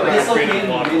 we need to like dislocated create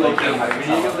a and relocated. We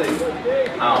need to like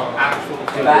actual.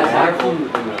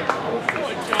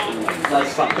 Like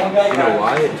one guy. You know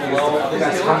why?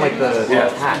 It's from like the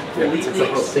hat. It's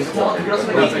like a sinkhole.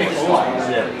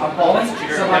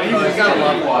 Somebody's got a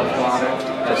love watch on it.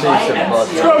 That's what you said about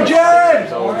Go,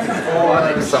 Jen!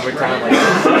 like the summertime, like oh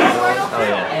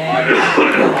yeah.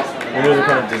 You know the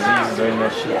kind of diseases are in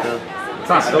that shit though. It's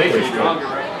not so Make you good. stronger,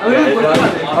 right?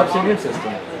 It helps your immune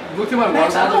system. Looked at my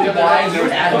water bottle the other day and there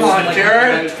was Come on,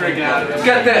 Jared! I was drinking out of it.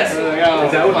 Get this! Is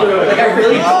that what Like I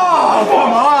really. Oh,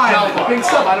 come on! No, pink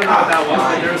stuff, I don't know what that was,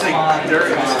 but there was like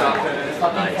dirt and stuff in it.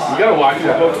 You gotta watch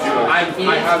that. I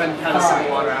haven't had a sip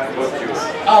of water out of it.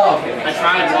 Oh, okay. I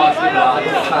tried watching it.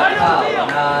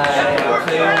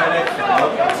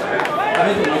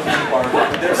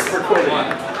 There's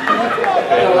recording.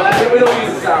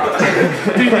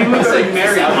 Dude, he looks like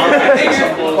Mary.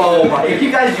 Oh my! If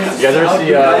you guys just. You guys ever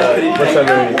see what's that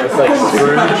movie? It's like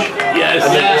Scrooge. Yes,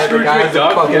 And then the guy's a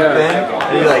fucking yeah. thing,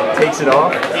 and he like takes it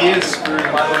off, He is screwed.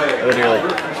 and then you're like,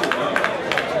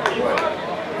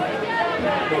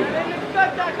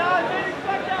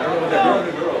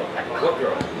 What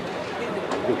girl?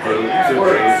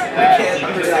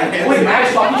 Wait,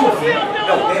 Max talking to a female?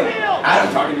 No, Bailey.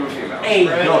 Adam talking to a female. Hey,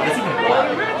 no, that's even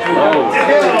wild. Oh.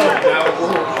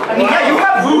 I mean, yeah, you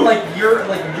have room like your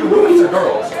roommates are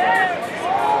girls.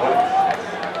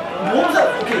 What was that?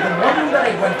 Okay, the one room that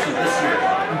I went to this year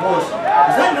in Boston,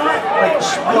 was that not like?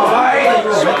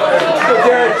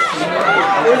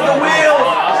 There's the wheel!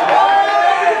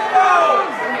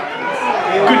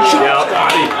 Good shot,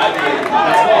 Scotty.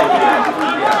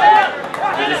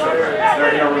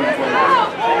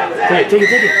 take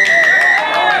it.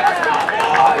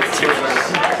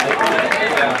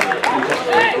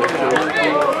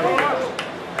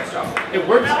 It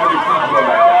works every time.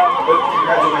 But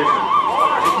congratulations.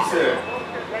 Thank you, sir.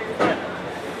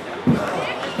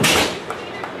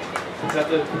 Is that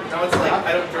the? No, it's like,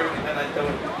 I don't drink and I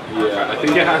don't. Yeah, I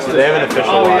think it has to. They have an official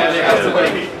Oh watch. yeah, they have to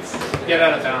like get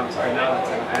out of town. Sorry, now that's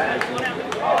like.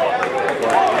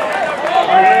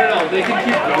 No. They can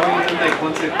keep going and like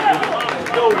once it.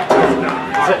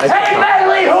 Hey,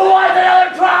 Bentley, who wants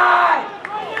another try?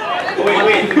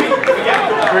 Wait.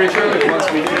 I'm pretty sure like once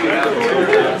we do that.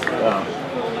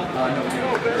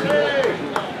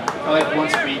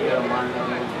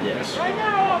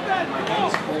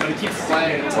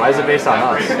 Why is it based on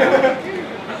us?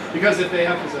 Because if they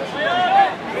have possession,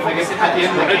 like at the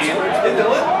end of the game.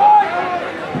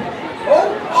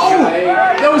 Oh!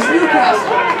 That was Newcastle!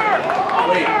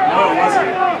 Wait, no it wasn't.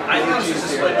 I think it was just a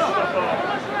switch.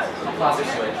 Classic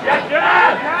switch.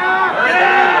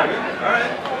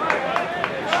 Alright.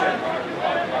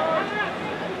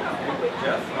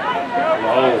 Jeff?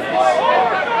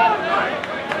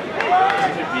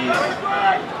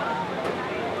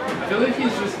 I feel like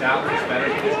he's just that much better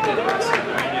than his kid wrestling.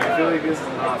 I feel like this is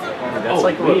not. That's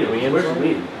like Weed. Where's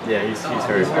Weed? Yeah, he's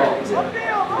hurt. No,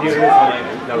 his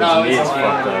knee is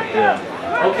fucked up. Yeah.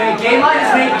 Okay, game line is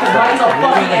made because Ryan's a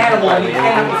fucking animal and you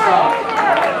can't be stopped.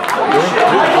 You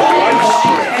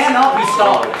cannot be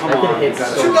stopped. Come on.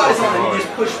 Two guys on and you just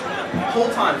push the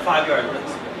whole time 5 yard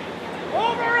limits.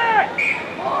 Over it!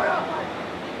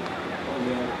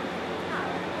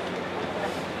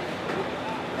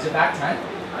 Is it back 10?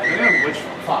 I don't know which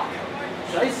Fuck.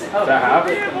 Should I say? Oh. That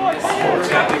happened? yeah,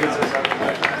 I think it's a 7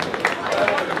 back.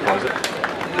 Was it?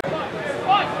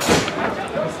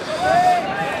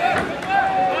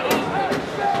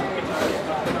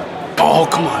 Oh,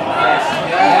 come on.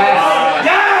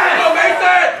 Go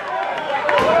Mason!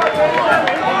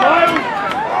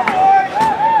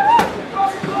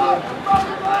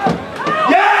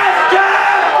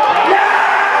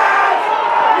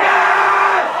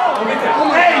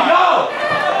 Hey, yo!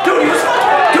 Dude, he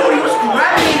was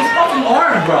grabbing his fucking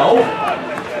arm, bro.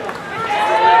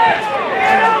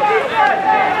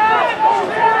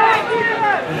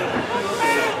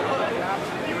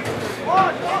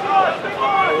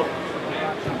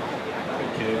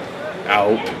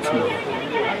 Out.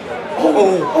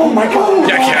 Oh my god!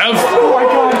 Yeah, Kev. Oh my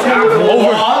god, Kev!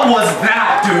 Over. What was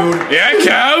that, dude? Yeah,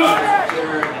 Kev.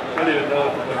 I didn't even know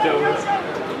what that was.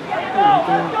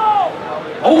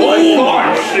 Oh my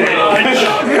god! He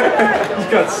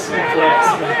got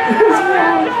suplexed.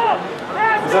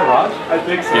 Is that Raj? I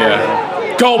think so.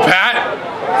 Yeah. Go, Pat.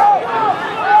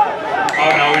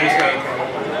 Oh no, we just got it.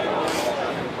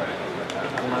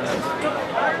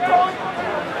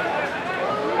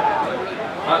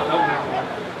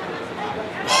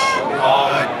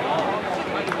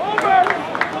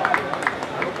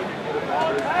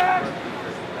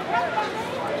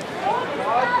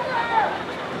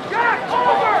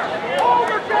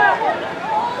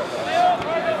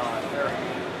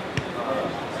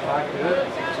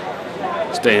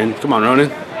 Stay in. Come on, Ronan.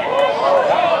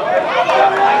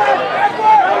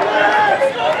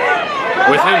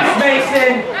 With him.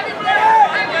 Mason!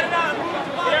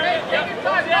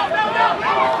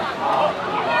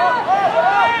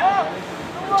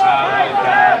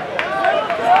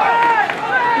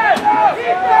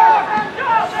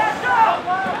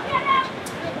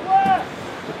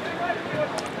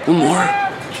 One more.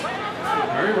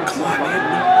 Come on, man.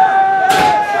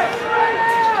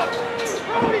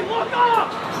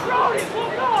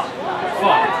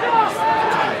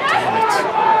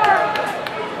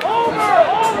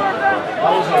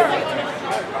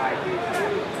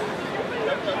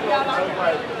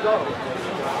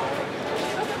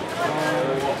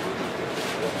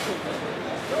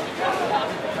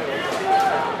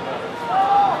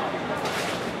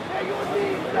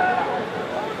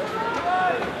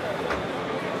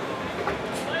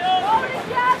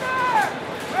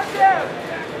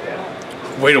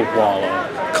 Way to wallow.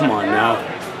 Come on now.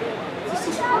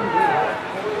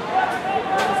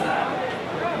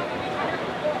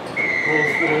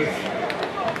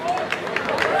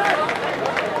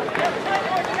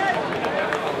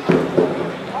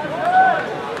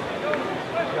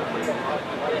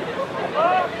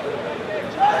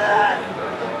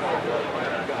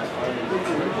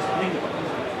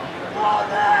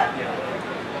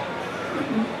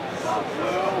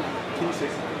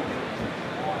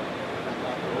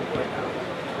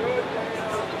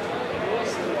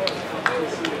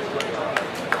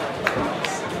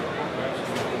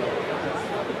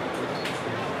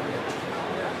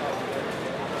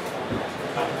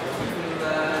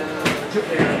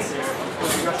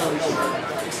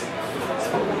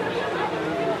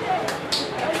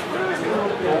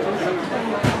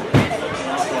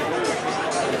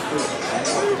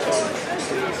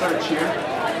 Start a cheer.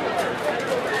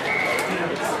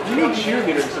 You need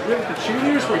cheerleaders. If the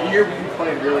cheerleaders were here, we'd be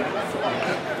playing really good.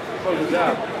 What was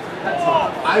that?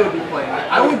 I would be playing.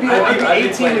 I would be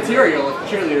 18 material if the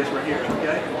cheerleaders were here,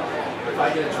 okay? If I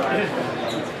get a try.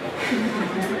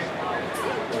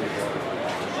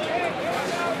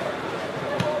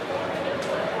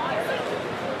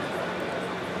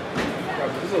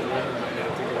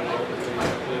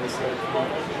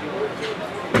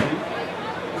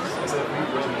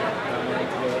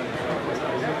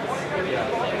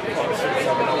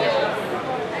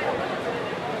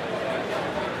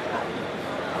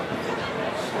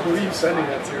 sending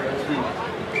that to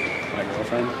her? My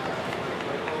girlfriend.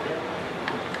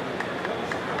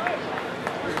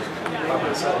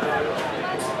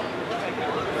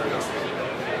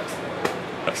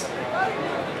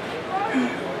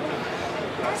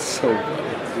 So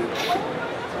funny.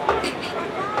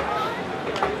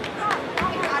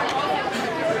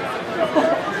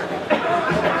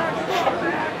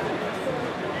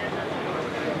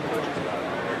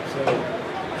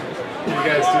 You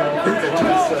guys do the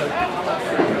last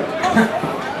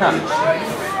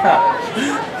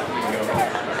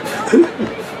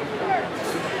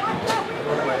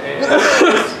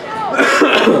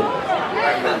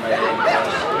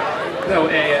No,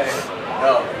 AA.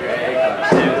 Oh, your AA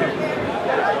class.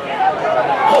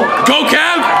 Go,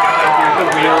 Kev! The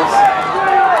wheels.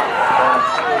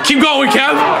 Keep going,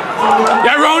 Kev!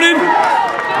 Yeah, Ronan!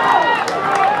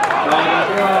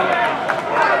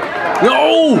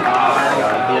 No!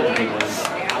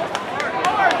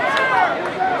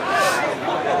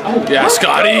 Yeah,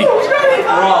 Scotty!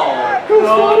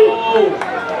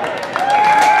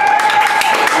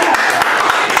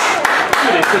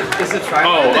 Is the tri Oh,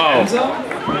 line the oh. end zone?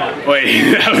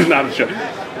 Wait, that was not a shot.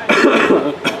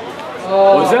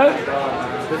 What was that?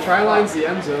 The tri line's the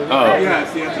end zone. Oh. Yeah,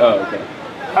 it's the end zone. Oh, okay.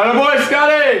 Atta boy,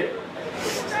 Scotty!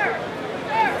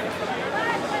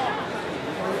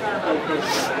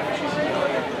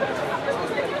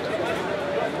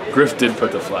 Griff did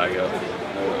put the flag up. I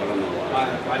don't know why.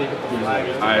 Why do you put the flag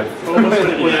up?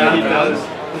 Yeah, he does.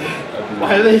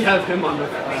 Why do they have him on the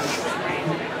flag?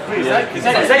 Is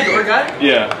that your guy?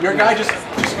 Yeah. Your guy just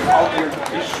called your.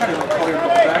 He's trying to call your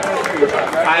back right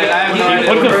there. I have no He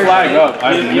idea. put the flag up. I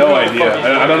have no idea.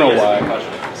 I don't know why.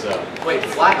 Wait,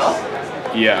 flag up?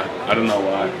 Yeah, I don't know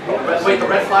why. Wait, the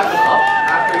red flag was up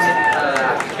after the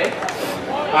kick?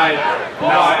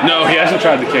 No, he hasn't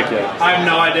tried to kick yet. I have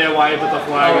no idea why he put the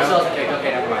flag Oh, up. still has the kick.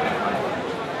 Okay, never mind.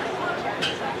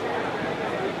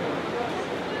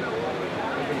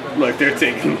 Look, they're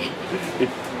taking.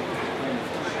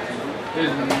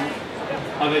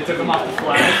 Oh, they took him off the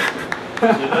flag.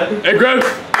 Hey, Griff!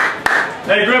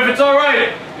 Hey, Griff, it's all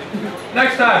right.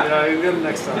 Next time. Yeah, you get him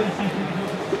next time.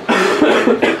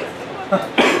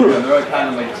 They're all kind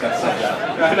of like got such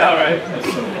out. I know, right? That's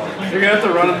so funny. You're gonna have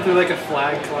to run him through like a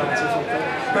flag class or something.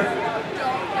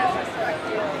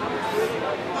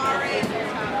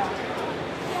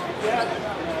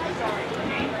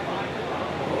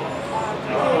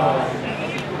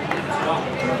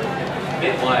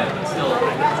 Mid line, but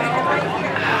still.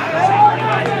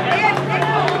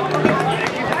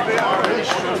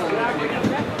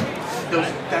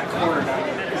 That corner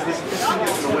guy, because this thing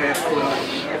gets in the way of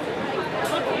flow.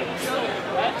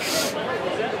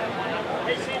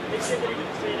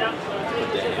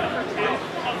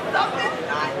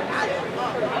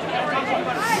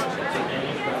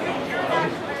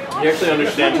 You actually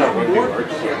understand how rugby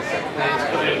works?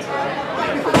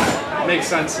 Makes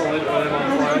sense to let him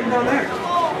on flag.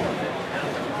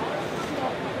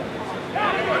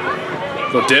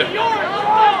 Go dip.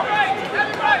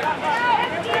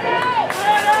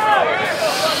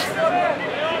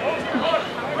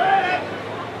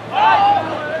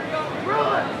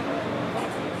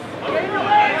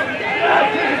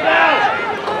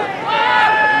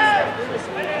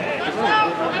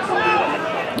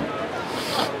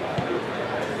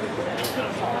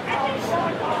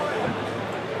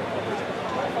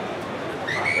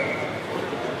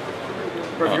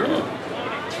 Bro, you're I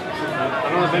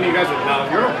don't know if any of you guys would know.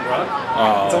 You're a bro.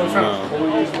 Someone's trying to no. pull you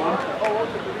one.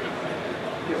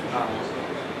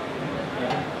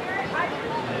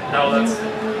 No, that's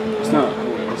It's not.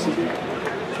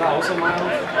 not also Miles.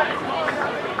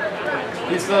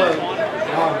 He's the.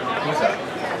 Who's that?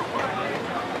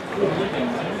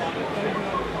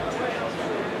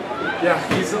 Yeah,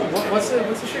 he's the, what's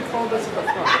the shit called that's at the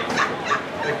front?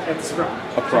 Like, at the scrum.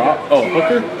 A prop? Oh,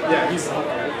 hooker? Yeah, he's the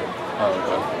hooker. Oh,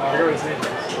 okay. I forget what his name is.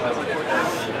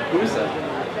 Who is that?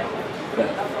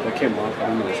 That came off. I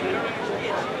don't know his name.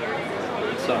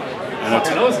 So, I I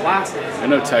know his last name. I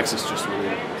know Texas just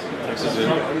really. Texas is.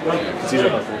 Because he's a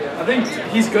hooker. I think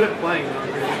he's good at playing.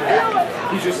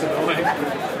 He's just annoying.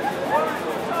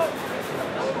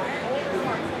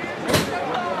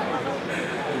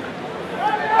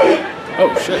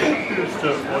 Oh, shit. It's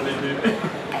just funny, dude.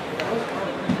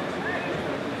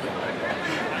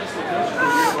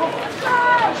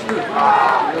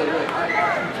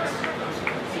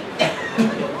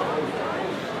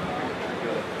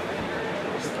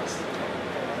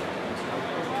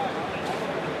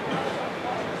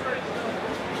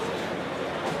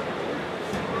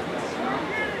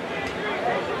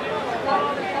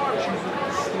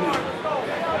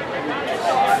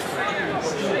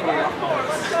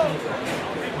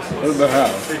 I don't know how.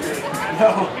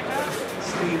 No.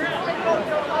 Steam.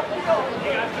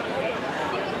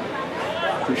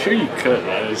 I'm sure you could,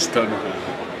 I just don't know how.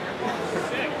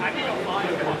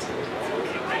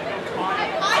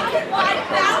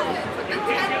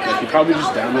 Like, he probably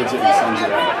just downloads it and sends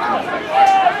it out.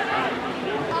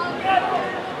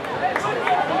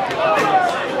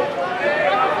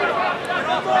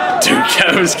 Dude,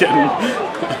 Kevin's getting...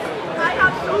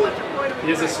 He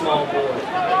has a small board.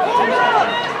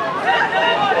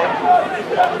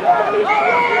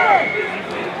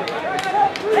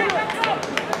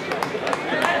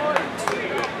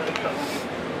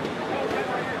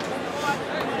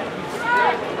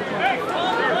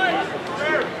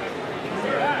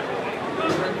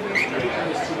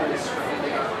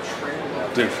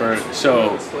 Dude, for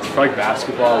like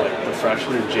basketball, like the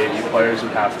freshman and JV players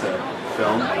would have to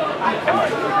film, and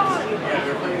like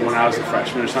when I was a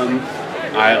freshman or something,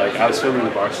 I was filming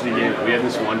the varsity game, and we had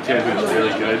this one kid who was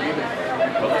really good,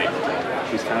 but like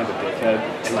he was kind of a dickhead,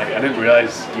 and like I didn't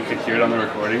realize you could hear it on the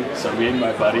recording, so me and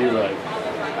my buddy were like,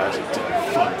 I was like, dude,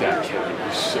 fuck that kid,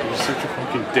 he's such a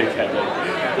fucking dickhead. Like,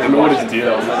 I don't know what his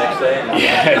deal is.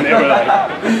 Yeah, and they were like,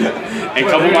 and a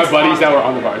couple of my buddies that were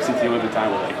on the varsity team at the time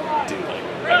were like, dude, like,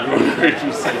 everyone heard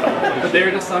you say that. But they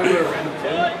were just talking about a random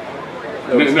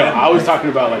kid? No, I was talking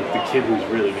about like the kid who's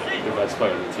really good, the best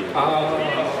player on the team.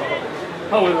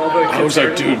 Oh, and all the kids I was like,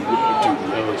 heard it? dude,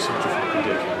 Lil is such a fucking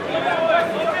dickhead.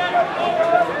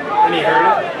 And he heard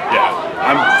it? Yeah,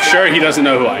 I'm sure he doesn't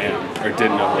know who I am, or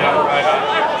didn't know who I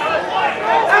am.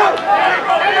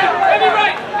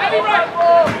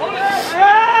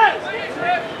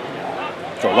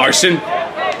 Go Larson!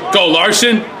 Go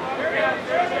Larson!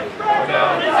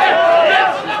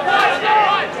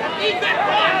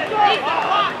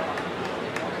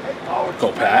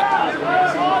 Go Pat!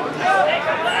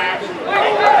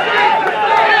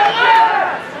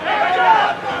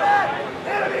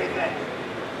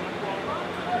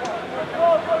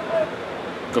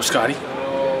 Go Scotty!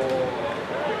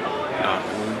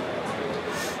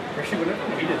 Actually, whenever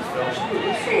we did film,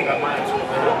 that might have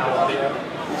been audio.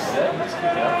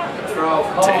 Bro,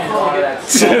 come on.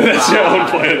 That's your own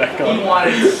player that He goal.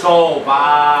 wanted it so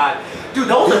bad. Dude,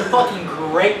 that was a fucking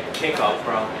great kickoff,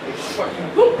 bro.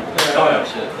 Oh,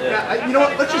 shit. Yeah, you know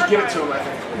what? Let's just give it to him, I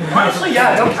think. Honestly,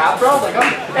 yeah, no cap, bro. Like,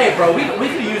 hey, bro, we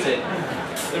could use it.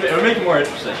 It would make it more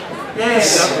interesting. Yeah.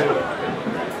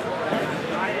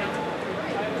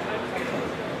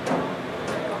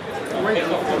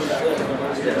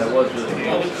 Yeah, that was really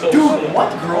good. Dude,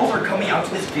 what girls are coming out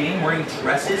to this game wearing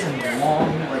dresses and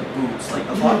long, like, boots? Like,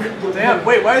 the fuck? Damn,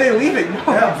 wait, why are they leaving? No.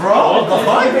 Yeah, bro, the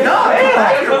fuck? No, hey,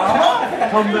 back here, mama.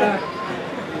 Come back.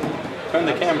 Turn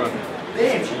the camera.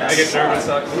 Damn, I get nervous,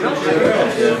 actually.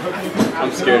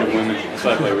 I'm scared of women, so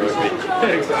I play rugby.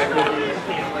 Exactly.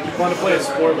 You want to play a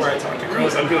sport where I talk to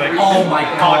girls, I'd be like, Oh my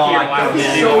hockey or god,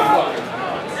 loud. so fun.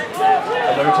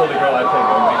 I've never told a girl I play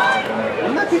rugby.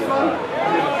 Wouldn't that be fun?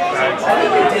 I think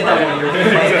you did that when you were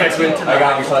playing Exactly. into I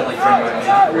got you like friend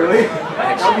right Really?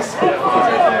 That'd be so fun.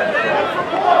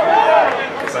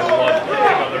 Because I love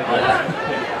hitting other girls.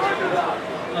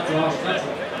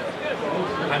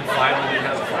 I'm finally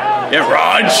have fun. Yeah,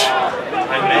 Raj!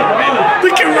 I made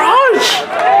Look at Raj!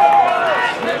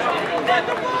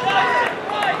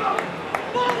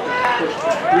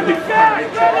 Really fun,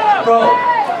 right? Bro,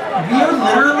 we are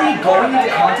literally going into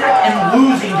contact and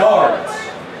losing yards.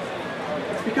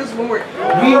 It's because when we're...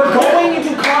 We are going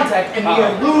into contact and we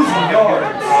are losing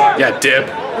yards. Yeah, dip.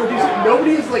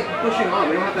 Nobody's like pushing on.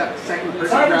 We don't have that second person.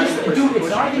 It's not even grabbing just, the first dude, it's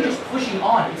push. not even just pushing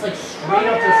on. It's like straight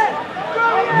up just,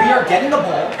 we are getting the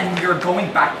ball and we are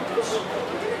going backwards.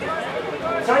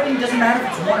 It's not even, doesn't matter if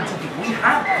it's one or two people. We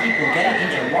have people getting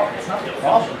into the water. It's not the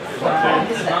problem. The problem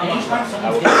is that anytime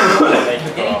someone's getting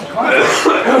into contact,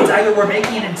 it's either we're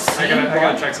making an insane I gotta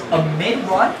run, check something. a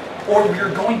mid-run, or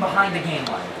we're going behind the game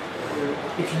line.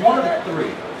 It's one of the three.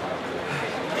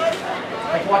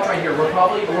 Like, watch right here. We're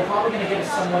probably gonna get a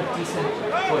somewhat decent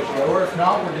push, or if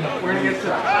not, we're gonna We're gonna get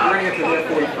to their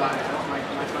 45. That's my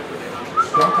prediction.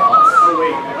 Strong to us. Oh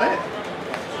wait, what?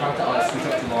 Strong to us. We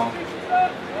took too long.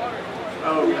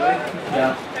 Oh really?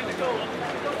 Yeah.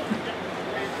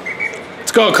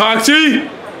 Let's go, Coxie!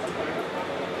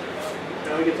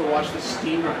 Now we get to watch the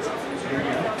steam rise up.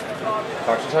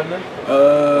 Fox's heading in? I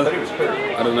thought he was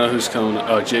hurt. I don't know who's coming.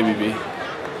 Oh, JBB.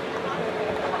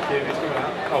 JV's coming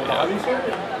out. Oh, Bobby's here?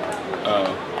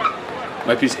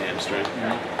 Might be his hamstring.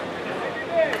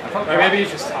 Or maybe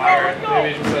he's just tired. Maybe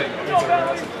he's just like, needs a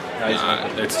rest. I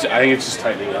think it's just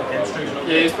tightening up. Probably.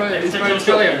 Yeah, he's probably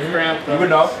like a cramp. You would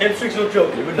know. Hamstrings will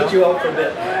joke. You would know. Put you out for a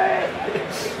bit.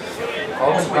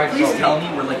 Please tell me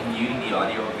we're like muting the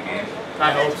audio of the game.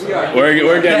 I hope so.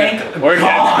 We're getting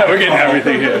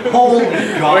everything here. Holy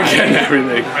God. We're getting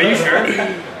everything. Are you sure?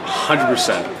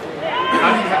 100%. Did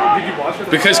you watch it?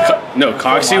 Because no,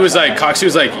 Coxie was like,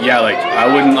 yeah, like I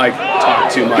wouldn't like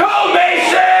talk too much. Go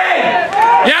Mason!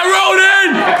 Yeah,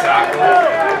 Ronan!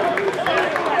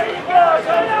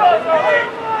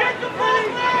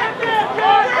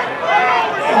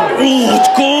 Oh, let's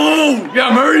go!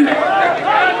 Yeah, Murray.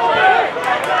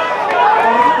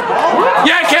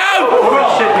 Yeah, Kev!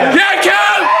 Yeah,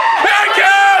 Kev! Yeah,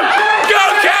 Kev! Go,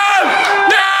 Kev!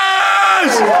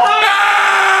 Yes!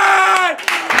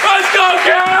 Let's go,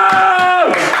 Kev!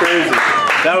 Crazy.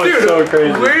 That was so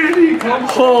crazy. Where did he come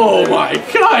from? Oh my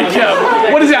God, Kev!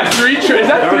 What is that? Is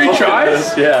that 3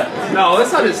 tries? Yeah. No,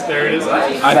 that's not his third, is it?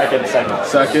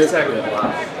 Second.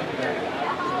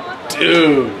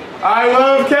 Dude. I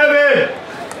love Kevin!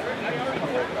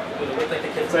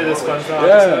 Say this SpongeBob.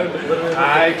 Yeah.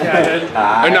 Hi, Kevin.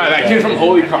 Or no, that kid from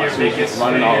Holy Cross was biggest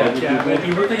running all fan, over Kevin. people.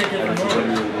 You look like a kid from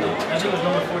Norway. I think it was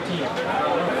number 14.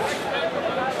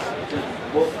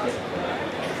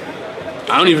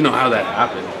 I don't even know how that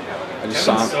happened.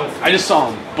 I just saw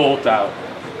him bolt out.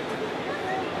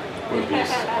 What a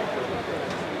beast.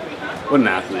 What an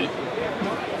athlete.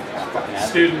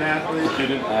 Student athlete.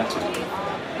 Student athlete.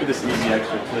 Look at this easy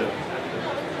extra too.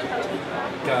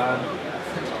 God.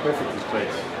 Perfect this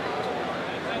place.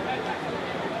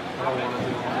 I don't want to do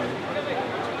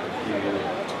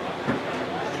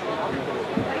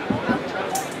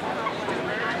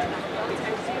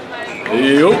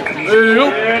Hey, yo. Dude,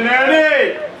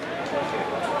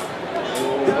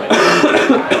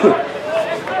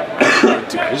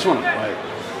 I just want to play.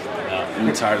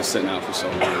 I'm tired of sitting out for so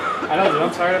long. I know, dude.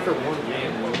 I'm tired after one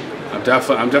game. I'm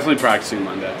definitely practicing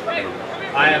Monday.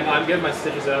 I'm getting my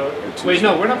stitches out. Wait,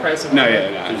 no, we're not practicing. No,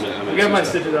 Monday. yeah. I'm getting my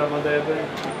stitches out Monday, I think.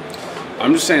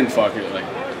 I'm just saying, fuck it. Like,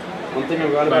 One thing I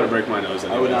forgot I'm about to about break my nose.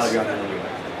 I would not have anyways. gotten it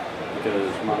anyway. Because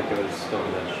Monica was still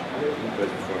in that right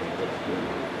before me.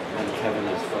 And Kevin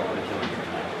is fucking killing me.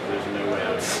 There's no way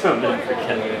I would sound in for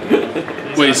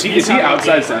Kevin. Wait, is he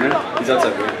outside center? He's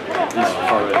outside here. He's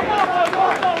far away.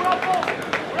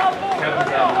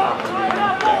 Kevin's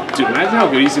out. Dude, imagine how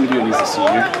good he's gonna be when he's a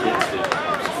senior. Yes, dude.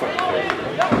 It's fucking crazy.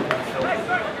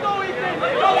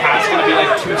 Pat's gonna be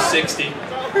like 260.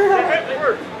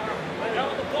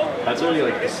 That's already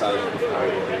like the size of the flower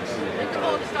he thinks. No,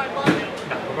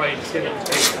 we're probably just getting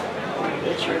his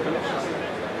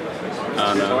I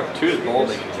don't know. Two is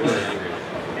balding and two is angry.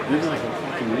 He's like a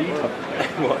fucking retard.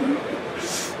 What?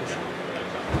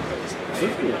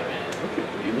 Look at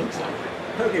what he looks like.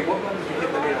 Okay, what one did you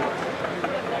hit the middle?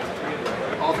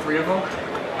 All 3 of them?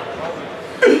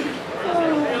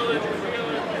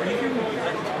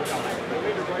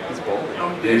 He's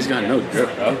balding. Yeah, he's got no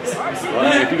drip, bro.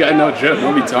 If you got no drip,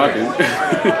 don't be talking.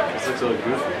 This looks a little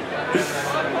goofy.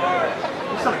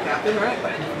 You're not a captain, right?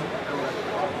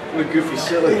 We're goofy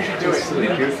silly. You should do it. Silly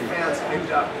goofy. Fans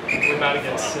picked up. We're about to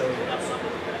get silly.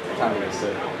 Time to get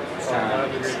sick. It's time.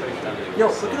 It's time to Yo,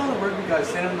 look at all the rugby guys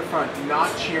standing in the front,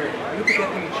 not cheering. We need to get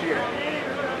them to cheer.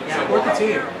 Support the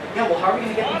team. Yeah, well, how are we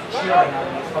gonna get them to cheer right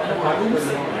now? It's fucking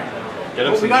losing. Get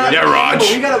him Well, some Yeah, Raj.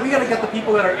 We gotta get the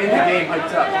people that are in the game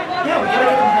hyped up. Yeah, we gotta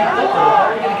get them hyped up. How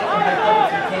are we gonna get them hyped up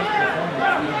if we can't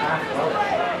perform even half well?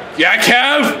 Yeah,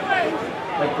 Kev.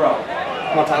 Like, bro,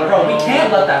 we can't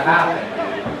let that happen.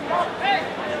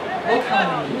 Look how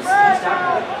many he's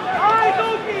got.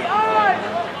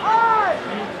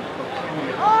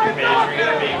 You're majoring in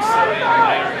being silly and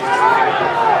minoring in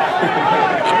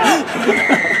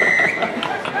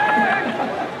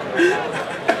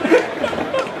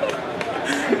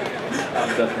I'm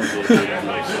definitely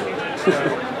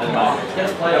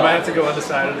I might have to go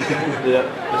undecided again. Yeah,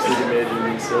 just need a major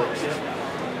being sick.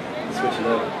 Switch it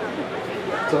up.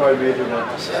 It's a hard major now.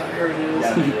 Here it is.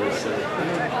 Yeah, it is silly.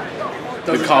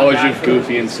 The College of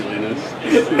Goofy and Silliness.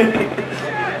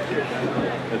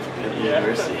 That's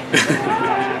university.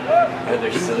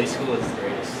 Their silly school is the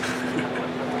greatest.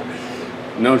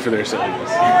 Known for their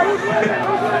silliness.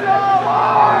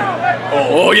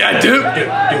 Oh yeah, dude.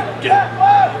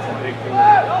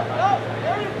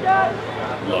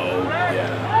 Low.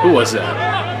 Yeah. Who was that?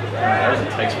 That was a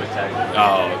text spectacular.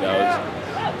 Oh,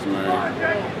 that was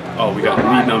Murray. Oh, we got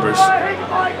need numbers.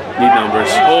 Need numbers.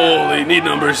 Holy need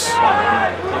numbers.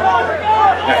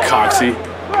 That Coxie.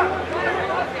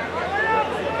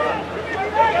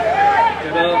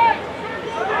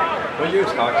 What year is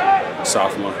Coxie?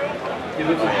 Sophomore. He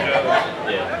lives in Joe.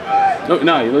 Yeah.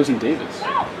 No, he lives in Davis.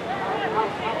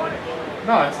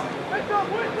 No, it's...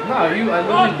 No, I literally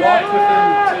walked with him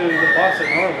to the bus at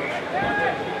Norwich.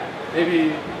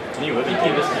 Maybe Can you live in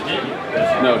Davis?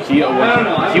 No, he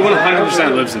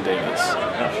 100% lives in Davis.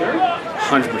 Not sure.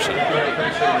 100%.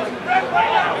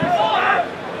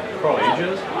 Carl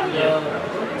Ages? Yeah.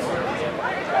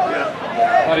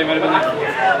 Thought he might have been there.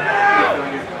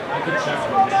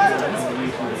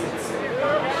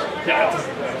 Yeah.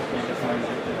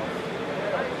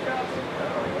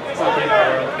 It's not the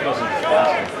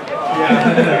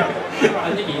I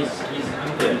think he's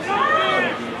good.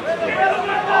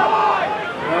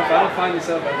 Well, if I don't find this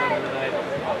out by the end of the night,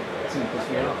 it's going to piss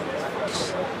me off.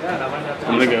 Yeah, I might have to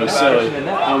I'm gonna go silly.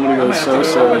 I'm gonna go so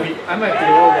silly. I might have to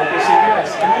go over to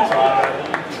CVS.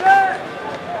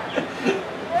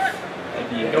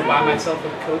 Go buy myself a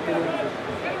Coke and a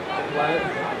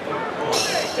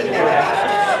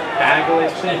bag of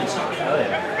Lay's chips.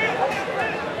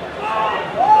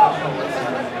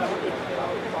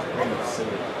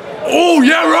 Oh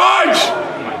yeah, Raj! Oh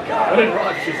my god. What did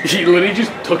Raj just He literally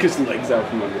just took his legs out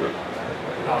from under him.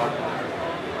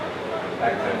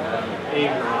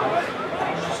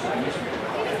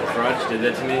 If Raj did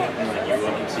that to me, and like you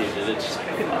look and see who did it, just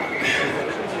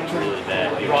it's really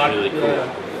bad. He was really cool.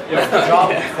 Good job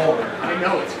before. I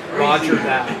know it's crazy. Roger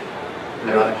that.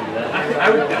 Roger that. I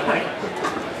would die.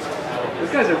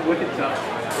 Those guys are wicked tough.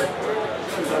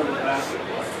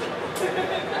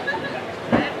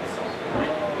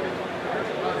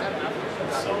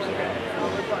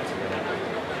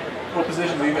 What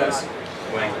position are you guys?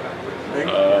 Wing.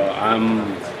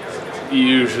 I'm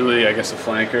usually, I guess, a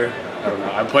flanker. I don't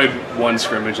know. I played one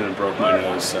scrimmage and it broke my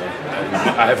nose, so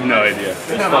I have no idea. It's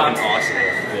fucking awesome.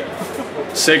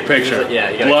 Yeah. Sick picture. Yeah,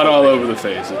 you gotta blood click all it. over the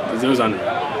face. It was unreal.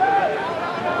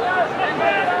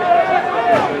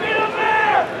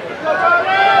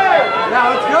 Now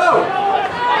let's go!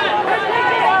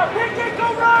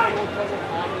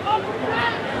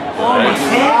 Oh my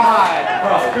god!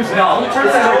 Bro, no, this is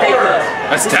ridiculous.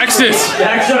 That's Texas.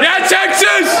 Yeah,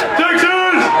 Texas!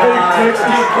 Texas! Coach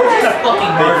is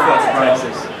fucking murder us, bro.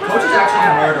 Coach is actually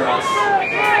gonna murder us.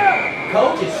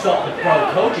 Coach is so, bro,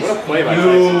 Coach is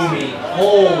fuming.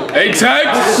 Holy. Hey, Tex!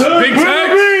 Big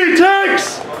Tex!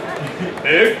 Tex!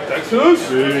 Big Texas?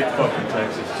 Big fucking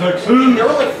Texas. Texas! There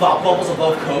were like thought bubbles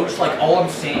above Coach, like all I'm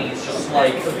saying is just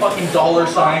like the fucking dollar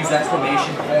signs,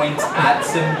 exclamation points, at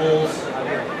symbols.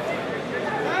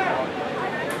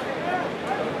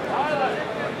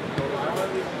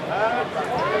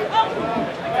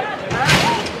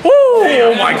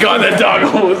 Oh my god, that dog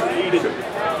almost ate it.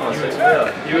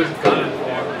 He was gunning for.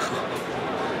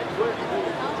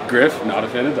 Griff, not a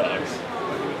fan of dogs.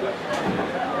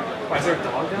 Why is there a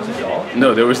dog down there?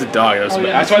 No, there was a dog.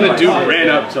 That's why the dude ran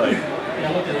up to like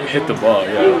hit the ball.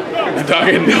 Yeah, the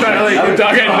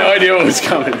dog had no idea what was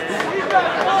coming. I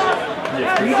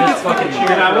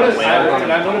would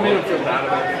have made him feel bad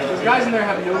about it. Those guys in there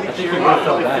have no I think cheering. we both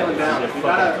felt They're bad. feeling down.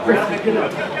 You gotta pick it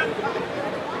up.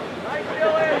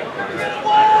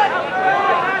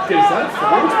 Dude, is that a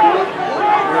forward?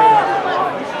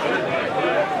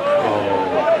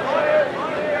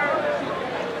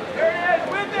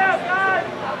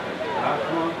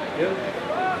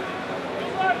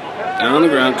 Down on the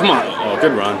ground. Come on. Oh,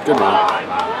 good run. Good run.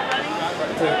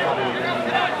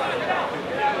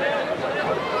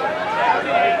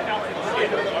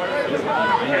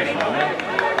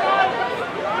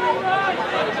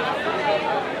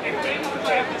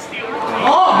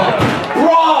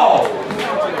 Bro!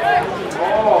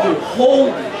 Dude,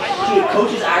 holy shit,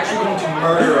 Coach is actually going to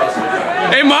murder us.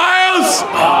 Hey, Miles!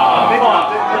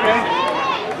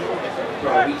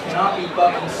 Bro, we cannot be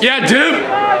fucking. Yeah, dude.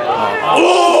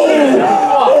 Oh!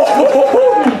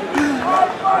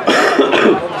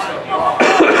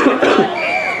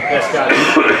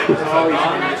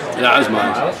 Yeah, that was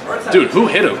mine. Dude, who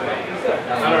hit him? I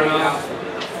don't know.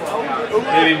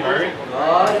 Maybe Murray?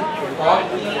 God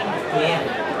fucking damn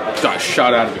it. Got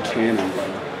shot out of a cannon. I'm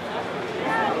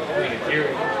gonna hear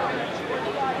it.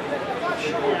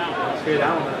 Let's hear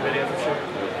that one on the video for sure.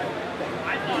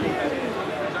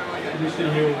 I'm just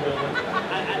gonna hear it.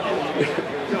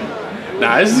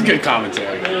 Nah, this is good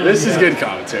commentary. This is good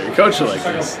commentary. Coach will like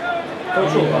this.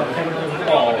 Coach will love it.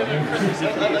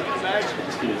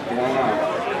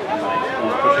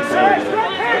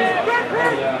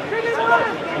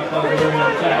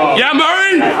 Yeah,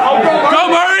 Murray! Go,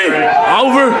 Murray!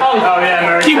 Over! Oh yeah,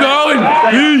 Murray. Keep going!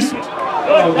 Peace!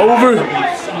 Over!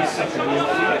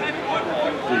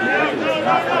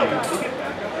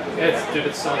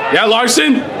 It's so hard. Yeah,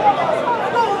 Larson!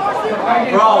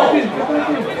 Bro!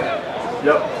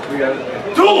 Yep, we got it.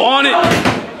 Oh, on it!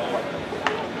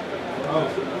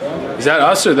 Is that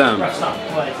us or them? That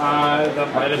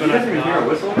might have Did been you guys even hear a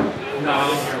whistle? No, I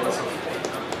didn't hear a whistle.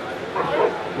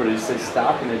 What did you say?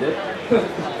 Stop and they did?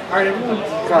 Alright, everyone.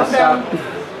 Guys, stop.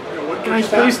 Guys,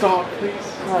 please stop. Please.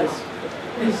 Guys.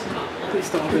 Please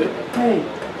stop it. Hey.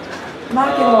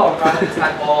 Knock it off.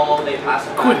 Attack ball, they pass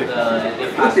it back,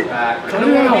 they pass it back. I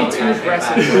don't want to be too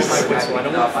aggressive with my whistle. I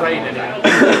don't want to frighten anyone.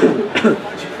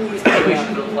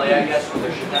 Situation to play, I guess, where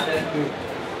there shouldn't have been.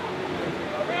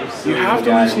 You have to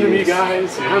listen to me,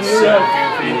 guys. I'm You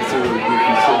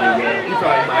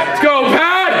probably might. Let's go,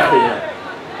 Pat!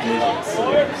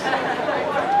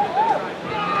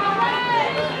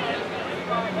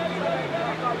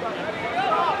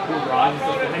 Ron's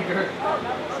the vinegar.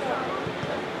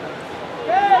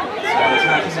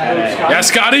 Yeah,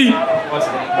 Scotty!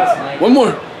 One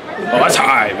more. Oh, that's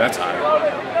high. That's high.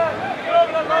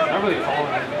 Not really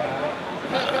calling it.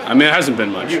 I mean, it hasn't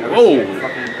been much. Whoa!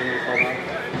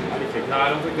 No, I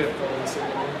don't think they've called this. I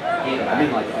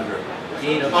mean, like, under.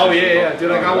 Oh, yeah.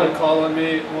 Dude, I got one call on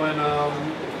me when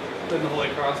in the Holy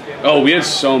Cross game. Oh, we had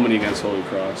so many against Holy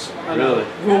Cross. I know.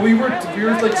 Well, we were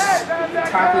like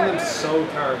tackling them so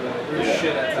terribly. We were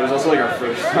shit at It was also like our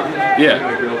first time. Yeah.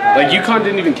 Like, UConn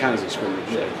didn't even count as a scrimmage.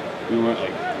 Like, we weren't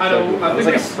like... I know. I think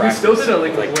like we still did a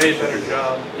like way better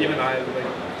job. I think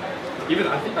even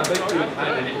I didn't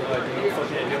realize we were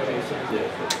fucking idiots.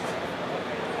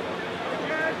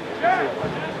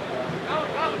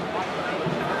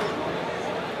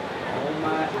 All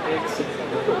my exes.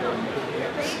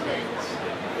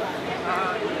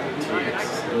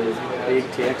 Big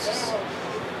Texas.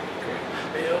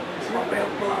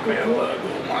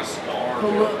 My star.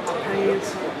 Pull up my pants.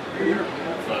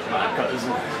 Fuck my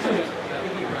cousin.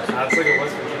 That's like a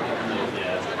West Virginia.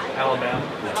 Yeah. Alabama.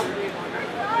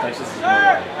 Texas is more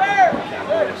like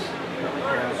Cowboys.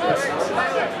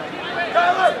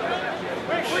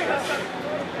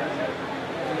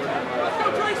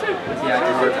 Yeah,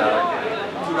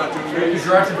 because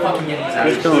Gerard's fucking getting his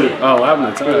ass. Oh, what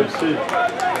happened to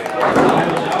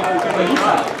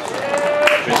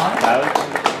Tyler?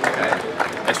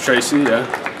 That's Tracy, yeah.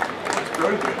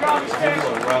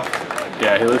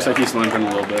 Yeah, he looks like he's limping a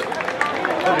little bit.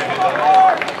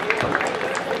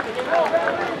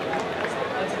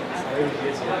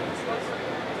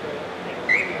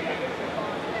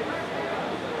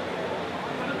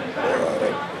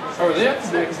 Oh, are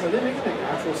they making like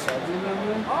actual subs in them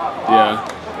then? Yeah.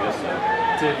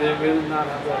 Dude, they really not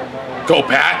have that tomorrow. Go,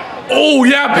 Pat! Oh,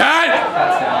 yeah, Pat!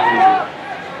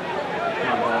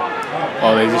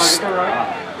 Oh, they just...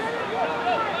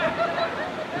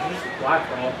 Black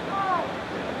ball.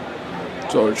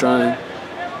 That's what we're trying.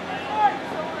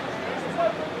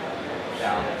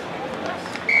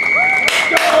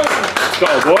 Let's go,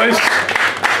 boys!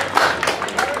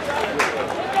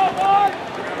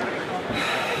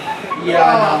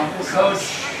 Yeah,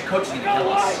 Coach is gonna kill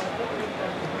us.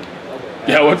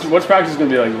 Yeah, what's practice gonna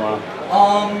be like tomorrow?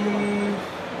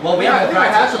 Well, we Yeah, I have think I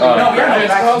have practice. something. No, we have no It's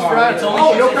practice closed tomorrow. Friday. It's only Oh, no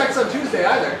Tuesday. practice on Tuesday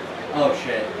either. Oh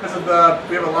shit. Because of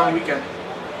we have a long weekend.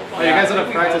 Oh, you guys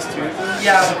have practice Tuesday?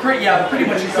 Yeah, but pretty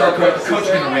much coach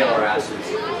gonna rail our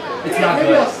asses. It's not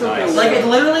Maybe I'll good. still do Like, it. it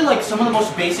literally, like, some of the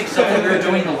most basic stuff that we were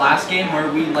doing the last game where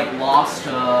we, like, lost,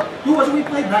 who was it we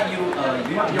played? Not you,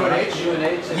 UNH?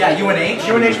 Yeah, UNH.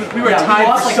 UNH, we were Yeah, tied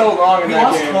lost, for like, so long in we that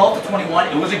lost game. 12 to 21.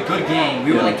 It was a good game.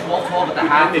 We were, like, 12-12 at the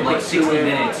half for, like, 60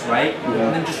 minutes, right?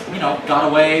 And then just, got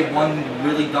away, one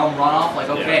really dumb runoff. Like,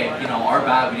 okay, our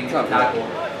bad. We didn't get tackled.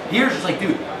 Here's just like,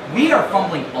 dude, we are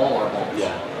fumbling all our balls.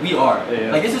 Yeah. We are.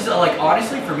 Yeah. Like, this is, like,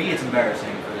 honestly, for me, it's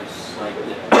embarrassing for this. Like,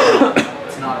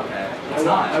 it's not okay. It's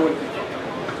not. I wouldn't think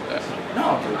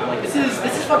No, dude, like this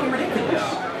is fucking ridiculous.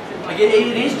 Like it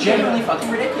is genuinely fucking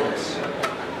ridiculous.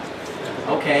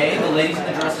 Okay, the ladies in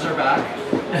the dresses are back.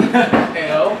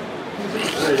 Ayo.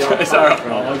 It's our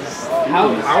How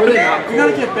are they not? We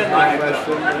gotta get Bentley.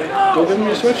 Go give him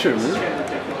your sweatshirt,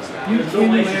 man. You can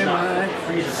wear my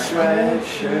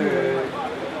sweatshirt.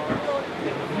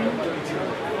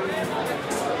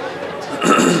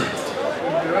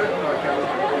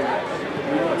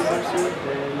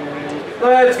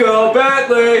 Let's go,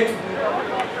 Bentley!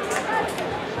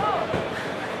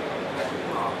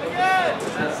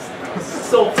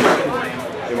 So fucking lame.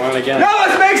 You want it again? Now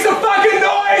let's make some fucking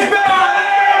noise,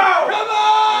 Bentley! Come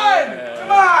on!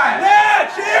 Come on! Yeah,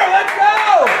 cheer! Let's go!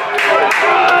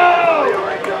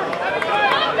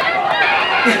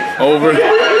 Over.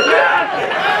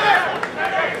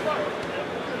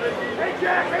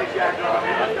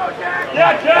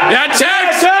 Yeah,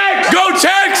 Tex! Go,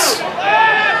 Tex!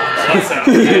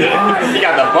 He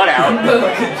got the butt out.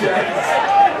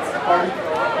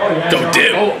 Go,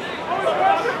 dip.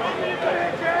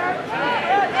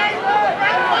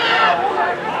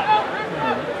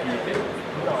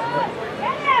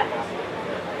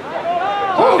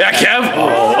 Yeah, Kev.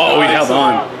 Oh, we held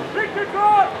on.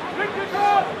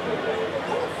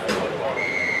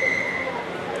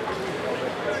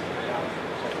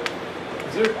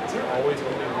 Is there always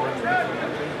only one?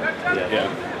 Yeah.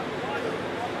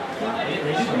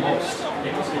 They do the most. They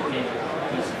must get paid.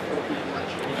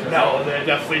 No, they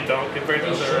definitely don't compared to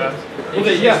the rest. Well,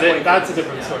 that's a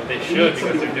different story. They should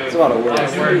because they're doing. It's a lot of work.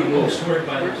 They're doing most work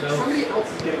by themselves. Somebody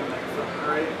else is getting that from,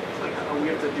 alright? It's like, oh, we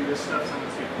have to do this stuff,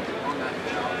 someone's on that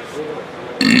job.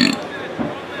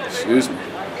 Excuse me.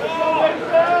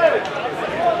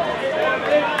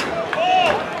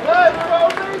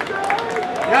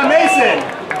 Yeah, Mason!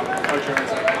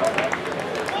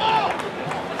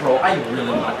 Bro, I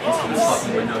really want to piss in this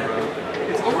fucking window, bro.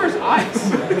 It's over his eyes.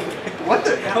 What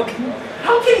the hell?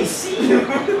 How can he see you?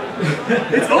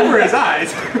 It's over his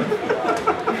eyes.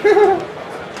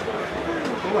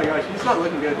 Oh my gosh, he's not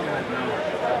looking good.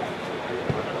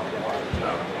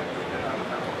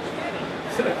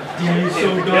 Dude,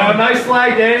 so dumb. Yeah, nice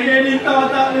flag, Danny. Danny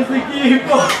thought that was the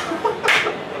keeper.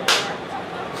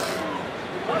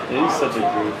 He's such a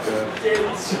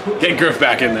goof, Get Griff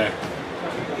back in there.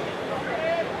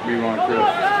 We want Griff.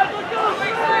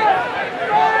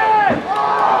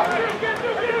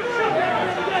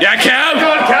 Yeah, Kev.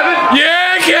 Come on, Kevin.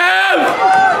 Yeah, Kev.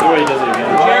 The way he does it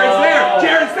again. Jared's there!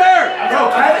 Jared's there! Bro,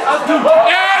 Kevin, dude.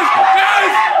 Yes.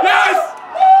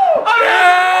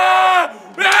 Yeah.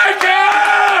 Yeah,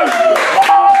 Kev.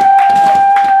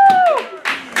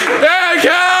 Yeah,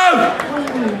 Kev.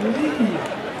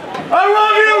 I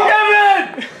love you, Kevin.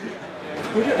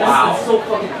 Wow. That's so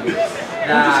fucking.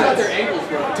 Just got their ankles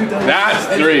broken. Dude, That's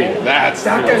three. That's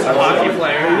That guy's a hockey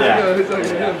player. Yeah.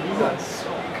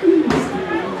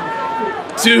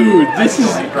 Dude, this is.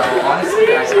 Bro, honestly,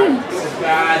 Is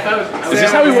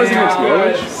this how he was against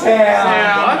Norwich?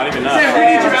 I don't even know. Sam, we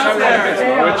need you out there.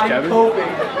 Norwich, Kevin? Oh,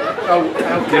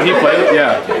 Did he play it?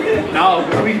 Yeah. No,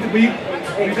 we didn't do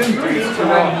this too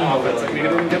well on offense. Like, we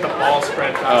didn't get the ball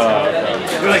spread fast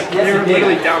enough. They were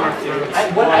literally down our throats. I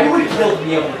would kill to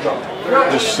be able to jump.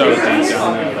 They're so deep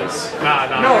down there.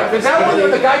 Nah. no, but that one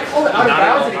when the guy called it out of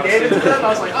bounds and he gave it to them, I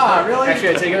was like, ah, really? Actually,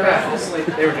 I take it back.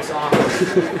 They were just on.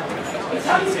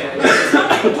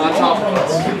 On top of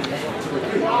us.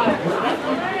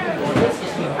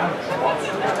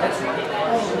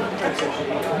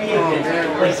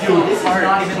 Like, dude, this is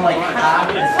not even like half.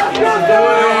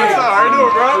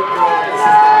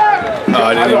 Oh,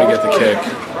 I didn't even get the kick.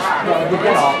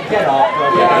 Get off, bro.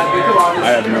 I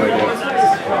have no idea.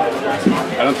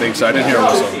 I don't think so. I didn't hear a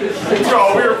whistle.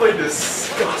 Bro, we were playing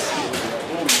disgusting.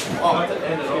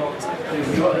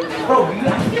 Bro, I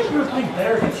feel we were playing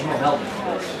better against your help.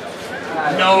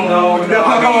 No.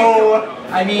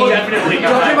 I mean, Definitely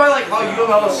not. Judging by like how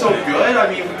UML is so good, I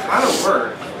mean, we kind of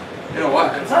were. You know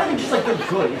what? it's not even just like they're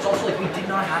good. It's also like we did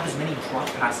not have as many drop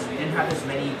passes. We didn't have as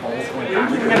many balls going back.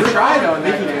 We're gonna try though and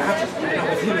making it happen.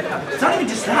 It's not even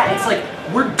just that. It's like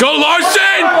we're. Go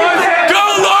Larson! Go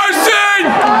Larson!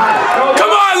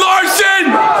 Come on,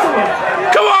 Larson!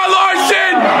 Come on,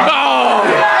 Larson! Oh!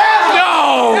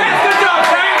 No!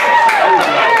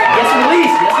 Yes,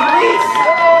 release.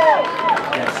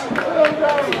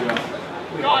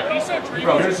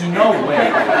 Bro, there's no way.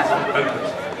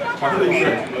 Why are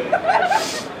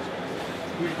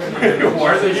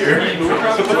they here?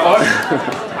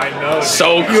 I know.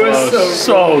 So close.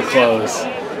 So close.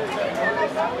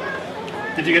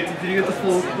 Did you get the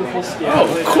full scale?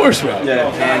 Oh, of course, man. Yeah,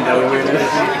 hand over it.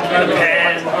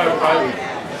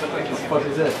 What the fuck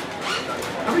is this?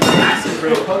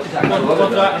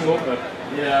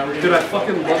 Yeah, dude, I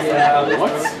fucking love Yeah, that.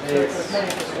 what? That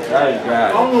is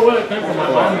bad. I don't know where it came from. My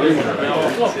mom gave it to me.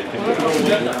 Honestly,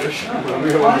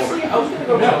 I was gonna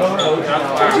go no.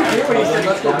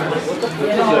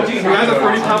 Do you guys have a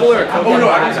fruity pebble or a couple? Oh no,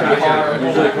 I just got you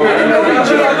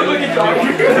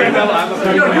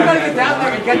gotta get down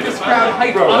there and get this crowd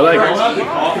hyped up. I like it.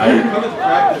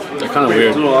 They're kind of weird.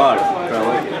 It's a little odd. But I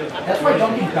like it. That's why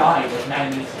Duncan died with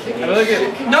 90s. I like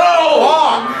it. No!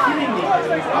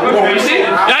 Tracy?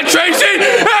 That's Tracy!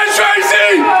 That's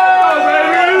Tracy!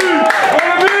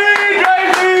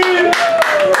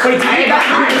 Wait, did you get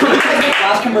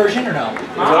last conversion or no?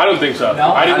 I don't think so.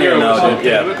 No? I didn't hear a No, whistle. dude,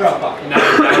 yeah.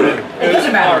 It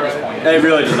doesn't matter at this point. It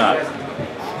really does not.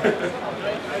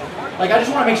 Like, I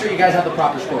just want to make sure you guys have the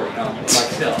proper score, you know? Like,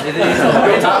 still.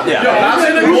 It's up. Yeah. That's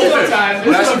in the goal.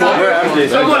 We're empty.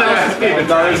 Someone else.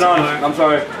 No, there's none. I'm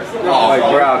sorry. Like,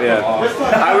 we're out, yeah.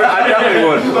 I definitely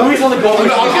would. Who's on the goal?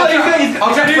 I'll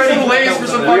try to get some plays for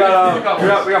some We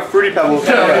got Fruity Pebbles.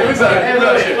 Losers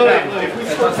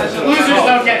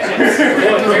don't get chips.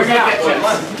 Losers don't get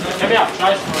chips. Check me out.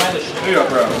 Try the shit. Here you go,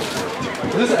 bro.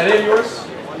 Is this any of yours?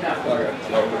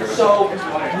 So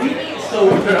we need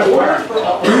in order for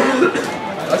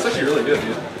That's actually really good,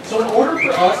 dude. so in order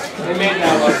for us They made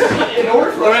that one. in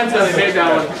order for Lorenzo, they made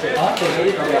that one.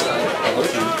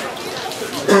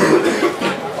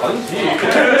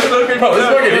 Bro, this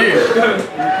fucking heat.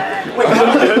 Wait, I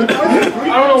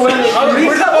don't know when.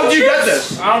 Where the fuck did you get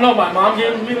this? I don't know. My mom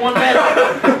gave me one bed.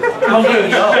 okay,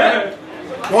 yo.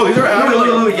 Whoa, these are actually.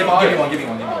 Louis, give me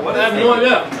one. I have no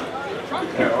idea.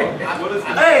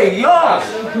 Hey, yo!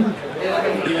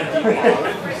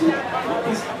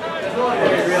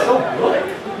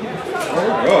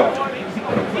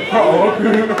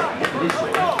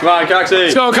 Come on, Coxie.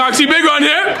 Let's go, Coxie. Big run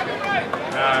here.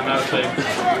 Nah, I'm not big.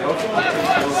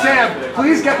 Sam,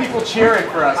 please get people cheering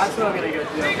for us.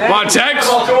 Come on, Tex.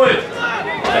 Bro!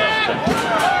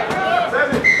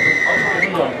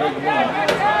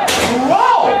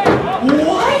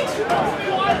 What?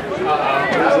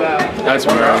 That's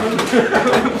bro.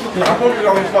 I'm focused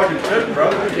on this fucking shit, bro.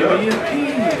 Give me a P.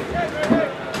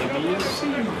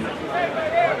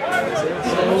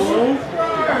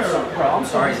 Bro, I'm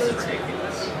sorry this is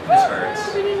ridiculous. This hurts.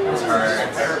 This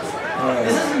hurts.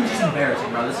 This isn't just embarrassing,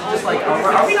 bro. This is just like,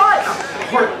 are we not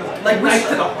like right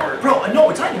to the heart? Bro, no,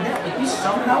 it's not even that. Like we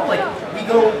somehow like we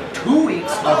go 2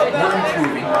 weeks of we're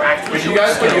improving, we're actually. You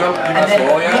guys, and then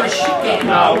we have a shit game.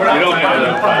 No, we're not. We don't have to.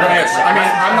 I mean,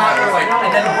 I'm not gonna like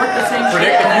And then we're the same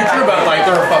predict the future, but like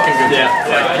they're a fucking good team.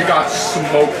 Like we got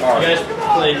smoked hard. You guys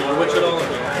play Norwich at all?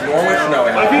 Norwich, no.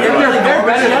 They're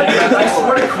better than us. I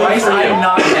swear to Christ, I am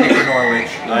not betting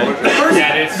Norwich.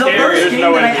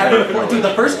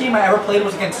 The first game I ever played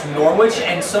was against Norwich,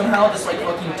 and somehow this like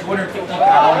fucking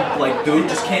 250-pound like dude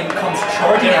just comes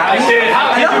charging at me. And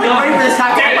I'm like ready for this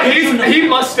tackle. He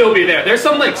must still be there. There's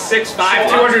some like 6'5",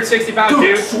 260-pound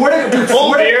Dude, swear to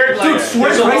full beard, like,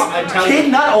 swear to Christ, kid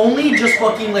not only just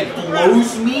fucking like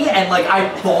blows me and like I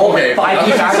fall like 5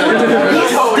 feet backwards, he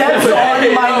steps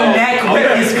on my neck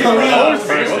with his cleats.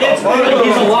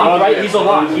 He's a lot, right? He's a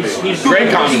lot. He's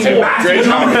Great commentary. Great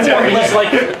commentary.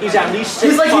 He's at least 6'5".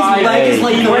 He's like his leg is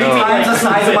like 3 times the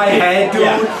size of my head,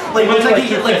 dude. Like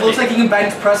looks like he can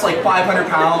bench press like 500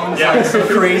 pounds. Like some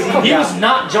crazy. He was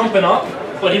not jumping up,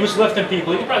 but he was lifting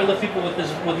people. He could probably lift people with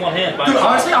one hand. Dude,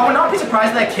 honestly, I would not be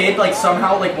surprised if that kid like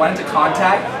somehow like went into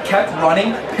contact, kept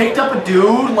running, picked up a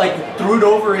dude, like threw it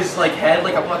over his like head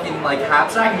like a fucking like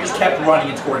half-sack, and just kept running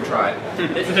and scored a try.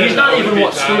 He's not even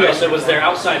what screwed us. It was their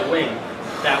outside wing.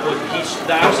 The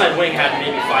outside wing had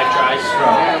maybe 5 tries.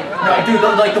 No, dude,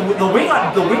 the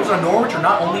wings on Norwich are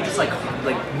not only just like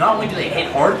not only do they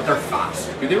hit hard, but they're fast.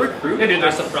 Do they recruit? Yeah, dude,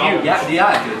 that's the problem. Yeah,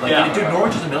 dude. Like, dude,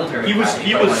 Norwich is a military. He was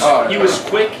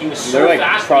quick. He was so They're like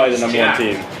fast. probably the number one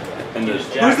team. In the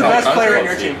Who's the best player in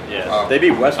your team? Yeah, they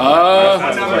beat West. I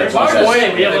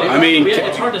mean,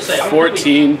 It's hard to say.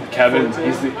 14. Kevin.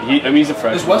 He's a Does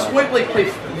freshman. West Point like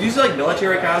play? These like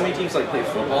military academy teams like play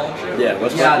football and shit. Yeah,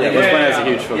 West Yeah, Point. they- West Point has a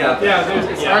huge football.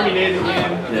 Yeah. It's Army Navy game,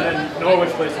 and then Norwich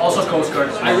plays. Also Coast Guard.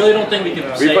 I really don't think we can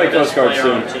say play the best Coast Guard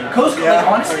player on soon. the team. Coast Guard. Like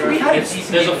honestly, we had a decent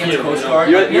There's a game against few. Coast Guard.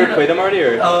 You ever played them already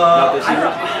or not this year?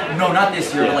 No, not this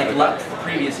year, Yeah, but like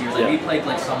previous years. Like we played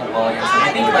like somewhat well against them.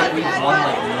 I think like we won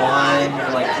like 1 or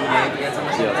like 2 games against them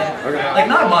or something. Okay. Like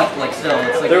not much, but like still,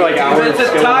 it's like They're like hours of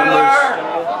skill numbers.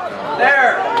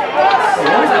 There.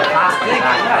 What was that pass to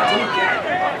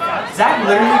Zach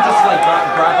literally just like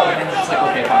grabbed up and was just like,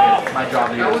 okay, fuck it, my job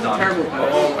here That is was a done. terrible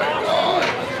pass. Oh my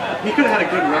god. He could have had a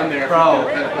good run there. Bro,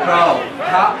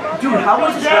 how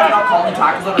was the ref not calling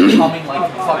tackles that are coming like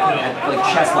fucking at like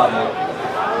chest level?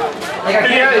 Like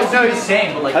I can't it's not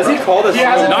insane, but like Has he called us? He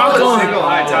hasn't Not called a going. single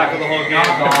high tackle the whole game.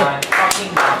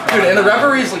 Dude, and the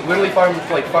referee's like literally from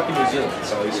like fucking New Zealand,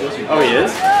 so he's supposed to be. Oh, he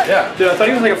is? Yeah. Dude, I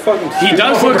thought he was like a fucking. He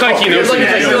does look like he knows It's what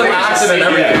like he's a doing. accent and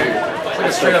everything. It's like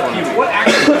a straight up Kiwi. What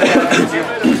accent?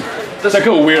 It's like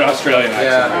a weird Australian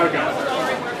accent.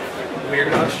 Yeah.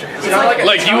 Weird Australian.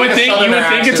 Like you would think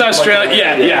it's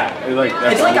Australian. Yeah. Like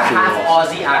It's like a half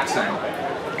Aussie accent.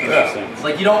 Interesting. It's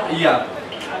like you don't,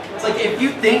 It's like if you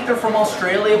think they're from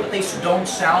Australia, but they don't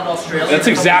sound Australian. That's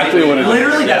exactly what it is.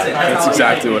 Literally, that's it. That's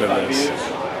exactly what it is.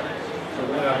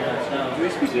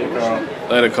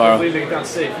 Later, Carl. Hopefully they get down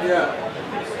safe. Yeah.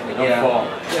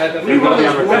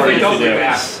 Definitely don't do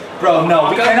that. Bro, no,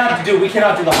 we cannot do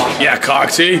the haka. Yeah,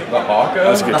 Coxie. The Haka?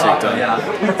 That's a good The haka, TikTok.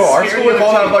 yeah. Bro, our school would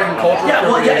call that fucking cultural. Yeah,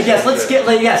 well, yes, let's get,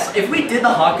 yes, if we did the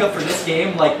haka for this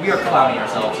game, like, we are clowning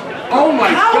ourselves. Oh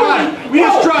my god! We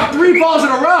just dropped 3 balls in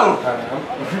a row!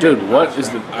 Dude, what is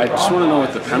the? I just want to know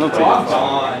what the penalty is.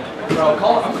 Bro,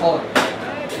 I'm calling.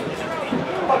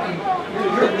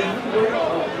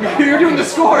 You're doing the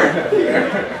score!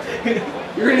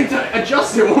 You're gonna need to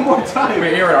adjust it one more time.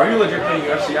 Wait, Aaron, are you legit playing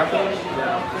UFC after this?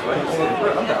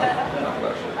 Yeah. I'm down.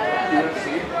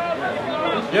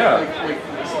 Yeah.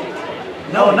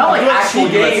 No, not like actual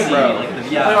game, UFC, bro. like the-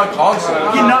 Play on console.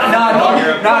 Yeah, not.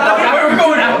 We're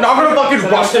going out. Not gonna fucking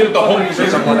rush it with the homies or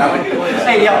something like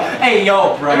that. Hey,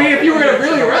 yo, bro. I mean, if you were gonna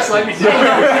really wrestle, I'd be Hey,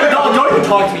 no, don't even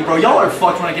talk to me, bro. Y'all are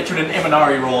fucked when I get you in an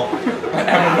Imanari roll.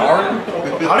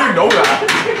 How do you know that?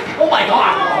 Oh my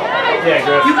god. Yeah,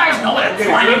 Griff. You guys know what a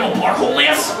triangle bar hole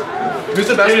is? Who's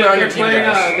the best player on your team, playing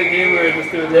guys? the game where we're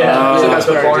just doing Who's the best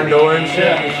player on your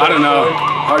team? I don't know.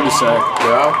 Hard to say.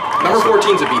 Yeah. Number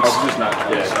 14's a beast. I'm just not.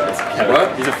 Yeah, it's Kevin.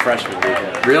 What? He's a freshman, dude.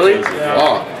 Yeah. Really? Yeah.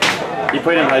 Oh. He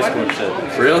played in high school and shit.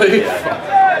 Really?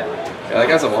 Yeah. Yeah, that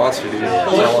guy's a monster, dude.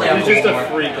 He's just a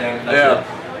freak. Yeah.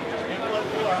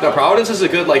 No, Providence is a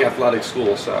good like athletic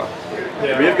school, so. We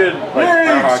have good like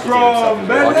our hockey team and stuff. as well.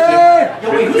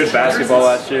 Bentley! We had good basketball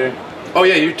last year. Oh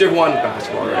yeah, you did one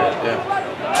basketball, right? Yeah.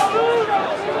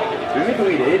 Did we make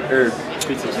Elite 8 or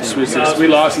Sweet 16? Sweet 16. We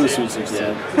lost in the Sweet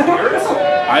 16.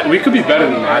 We could be better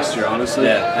than last year, honestly.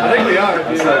 Yeah. I think we are. Dude.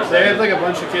 They have like a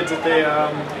bunch of kids that they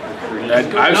I've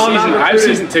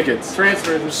season tickets.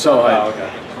 transferred. So Oh, hype. okay.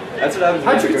 That's what happens.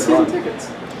 How'd you when get you season go tickets?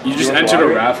 You just You won the entered a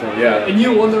lottery? raffle, yeah. And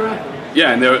you won the raffle.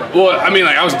 Yeah, and there. Well, I mean,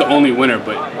 like I was the only winner,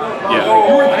 but You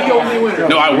yeah. were the only winner.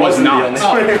 No, I was not. Well,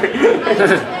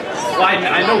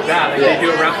 I know that. Like, they do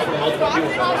a raffle for multiple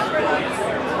people.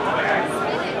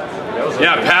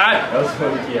 Yeah, Pat. That was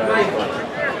funky. Yeah,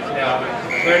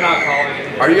 they're not calling it.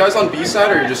 Are you guys on B side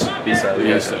or are you just B-side.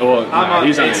 Yes. Well, I'm on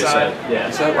he's on A A side. side. Yeah.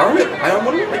 B side? I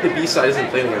wonder if like the B side isn't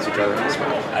playing against each other. That's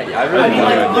fine. I really I mean,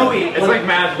 like Louis. It's like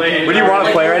mad late. What do you want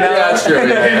to play right now? Yeah, that's true.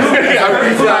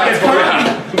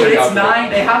 It's 9.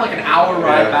 They have like an hour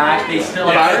ride back. They still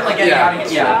like, Yeah. they're, like getting Yeah. out of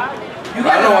here. Yeah. You guys I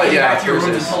don't know are what- getting yeah, back to your rooms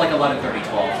Thursdays. until like 11:30,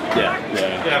 12. Yeah.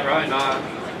 Yeah, probably not.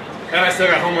 And I still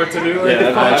got homework to do. Like,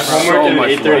 Yeah, that's so homework much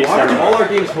at 8:30. Why are all our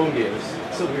games home games?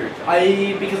 It's so weird.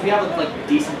 Because we have like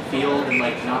decent field and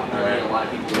like not really a lot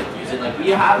of people like use it. Like we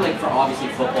have like for obviously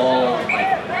football and like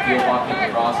field hockey,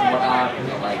 lacrosse and whatnot. And,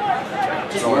 like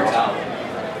it just works out.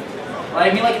 But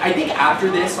I mean, like I think after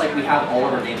this, like we have all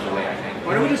of our games away. I think.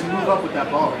 Why don't we just move up with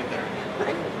that ball right there?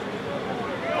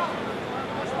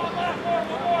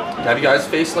 Have you guys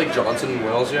faced like Johnson and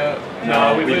Wells yet?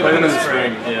 No, we We played played them in the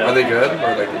spring. Yeah. Are they good?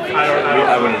 Or like? I don't know.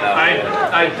 I wouldn't know.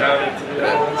 I doubt it, to be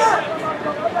honest.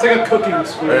 It's like a cooking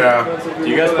school. Yeah. That's what we Do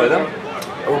you guys play them?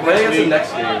 We're playing against the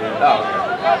next game. Yeah. Oh, okay.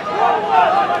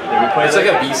 Yeah, we played It's like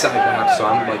a B side match, so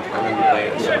I'm gonna be playing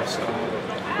it. So.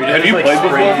 Have you played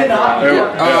before? Or are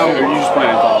you just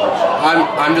playing in college?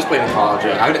 I'm just playing in college.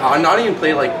 Yeah. I'm not even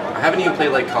play like I haven't even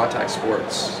played like contact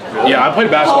sports. Yeah, I played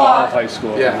basketball all of high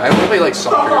school. Yeah, I only played like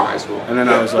soccer in high school. And then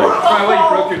I was like, Probably why you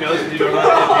broke your nose because you don't know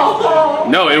how to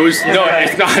no, it was no,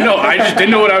 it's not. No, I just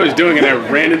didn't know what I was doing, and I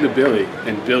ran into Billy,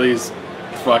 and Billy's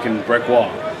fucking brick wall.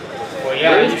 Well,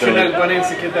 yeah, you should have gone against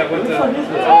the kid that went to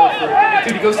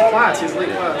dude, he goes to class. He has late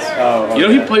class. Oh, You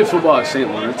know, he played football at St.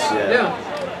 Lawrence. Yeah.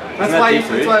 That's that why. D3?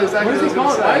 That's why exactly. Where's it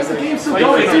going? Why is the game still Why you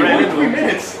going? think he ran It's into 3 him?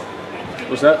 minutes.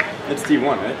 What's that? It's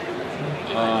D1, right?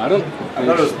 I don't. I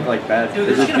thought it was like bad. Dude,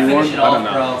 Is they're it just gonna finish D1? it I don't off,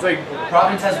 know. bro. It's like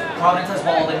Providence has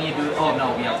ball. Then you do. Oh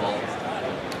no, we have ball.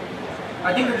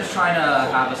 I think they're just trying to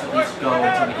have us at least go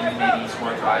until we can maybe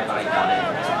score a try, but I doubt it.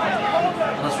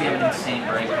 Unless we have an insane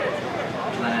break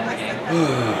and then end the game.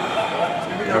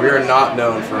 Yeah, we are not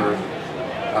known for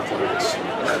athletics. one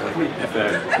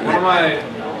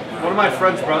of my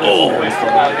French brothers who plays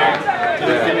football here. Did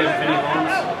you give me Vinny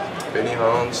Holmes? Benny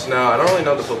Holmes. No, I don't really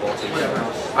know the football team.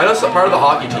 I know some part of the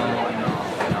hockey team.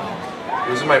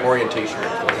 He was in my orientation.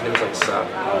 His name was like Seth.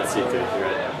 Oh, let's see if you're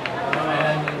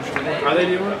right. Are they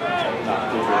doing it?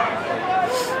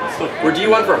 We're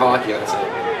D1 for hockey. That's it.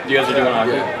 You guys are doing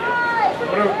hockey? Yeah.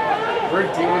 We're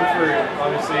D1 for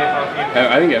obviously hockey. I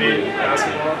think everything.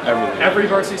 Basketball. Everything. Every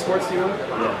varsity sports D1.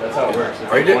 Yeah, that's how it works.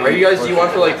 Are you guys D1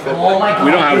 for like football? Oh my god.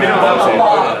 We don't have We don't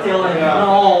football have team. Oh, Dylan,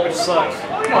 no. Which sucks.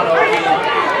 Come on, Oki.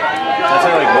 That's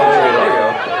how like one There you go.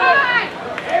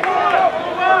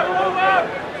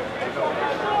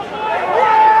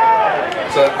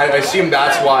 So I assume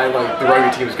that's why like the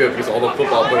rugby team is good because all the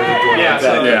football players are doing Yeah, it.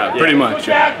 so- Yeah, pretty much.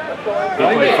 Yeah. He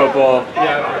played football.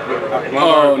 Yeah.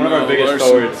 One of our biggest Larson.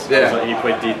 forwards. Yeah. He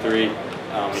played D3. He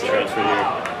transferred here.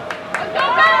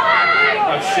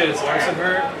 Oh shit, is Larson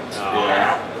hurt?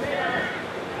 Yeah.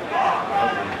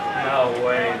 No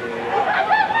way, dude.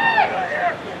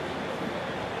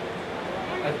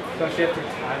 Especially after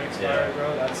time expired, bro.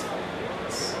 That's.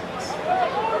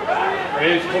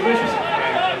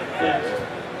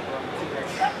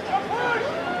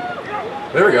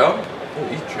 There we go. Oh,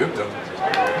 he juked him.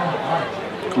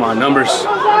 Come on, numbers.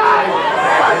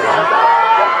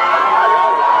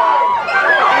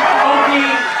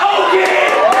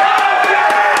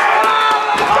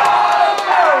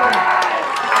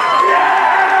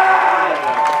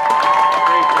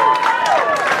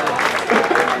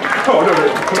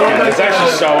 Yeah, it's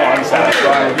actually so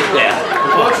unsatisfying. Yeah.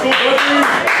 Let's go, Bentley!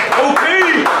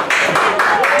 Okay!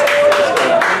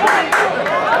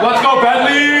 Let's go,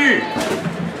 Bentley!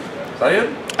 Is that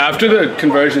it? After the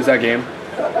conversion, is that game?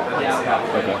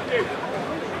 Okay.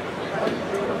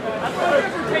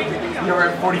 You're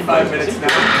at 45 minutes now.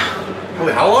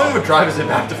 Holy, how long of a drive is it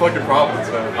back to fucking Providence,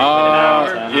 man?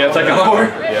 Yeah, it's like an hour.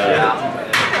 Yeah.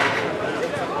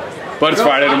 But it's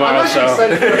Friday tomorrow, so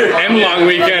and long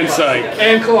weekend, so like,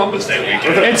 And Columbus Day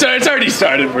weekend. it's already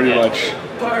started pretty much.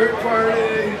 Pirate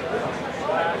party.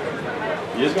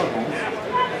 You just going home?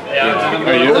 Yeah, I'm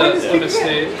Are you? going to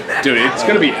state. Dude, it's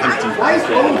gonna be empty.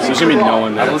 There's gonna be no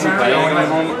one I there. wasn't planning on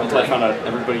going home until I found out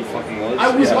everybody fucking was.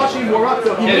 I was watching you warm up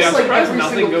though. He Yeah, missed I'm like surprised every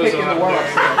nothing single goes kick in on. the warm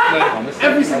up.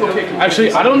 Every single kick.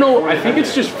 Actually, I don't know. I think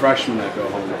it's just freshmen that go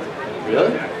home.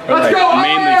 Really? Or Let's like go,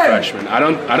 mainly Owen! freshmen. I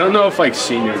don't know if like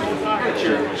seniors.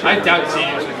 I doubt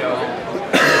seniors would go home.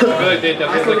 I feel like they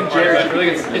definitely like part of it. I feel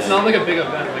like it's not like a big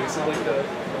event. Like it's not like the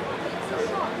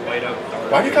white out.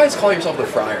 Why do you guys call yourself the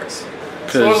Friars?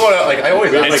 Because Like, I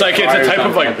always it's like it's a friars type on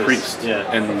of like campus. priest.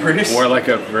 Yeah. And Priest? we're like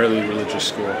a really religious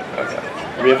school.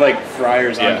 Okay. We have like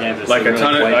friars on Yeah. campus. Like that a wear,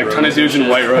 ton of white ton of robes dudes in and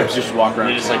white shit. robes just walk And around.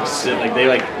 they just like sit, like they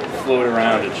like float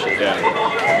around and shit. Yeah.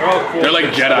 They're all cool. They're like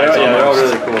Jedi's Yeah, they're all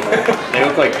almost. really cool. Though. They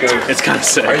look like ghosts. It's kind of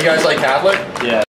sick. Are you guys like Catholic? Yeah.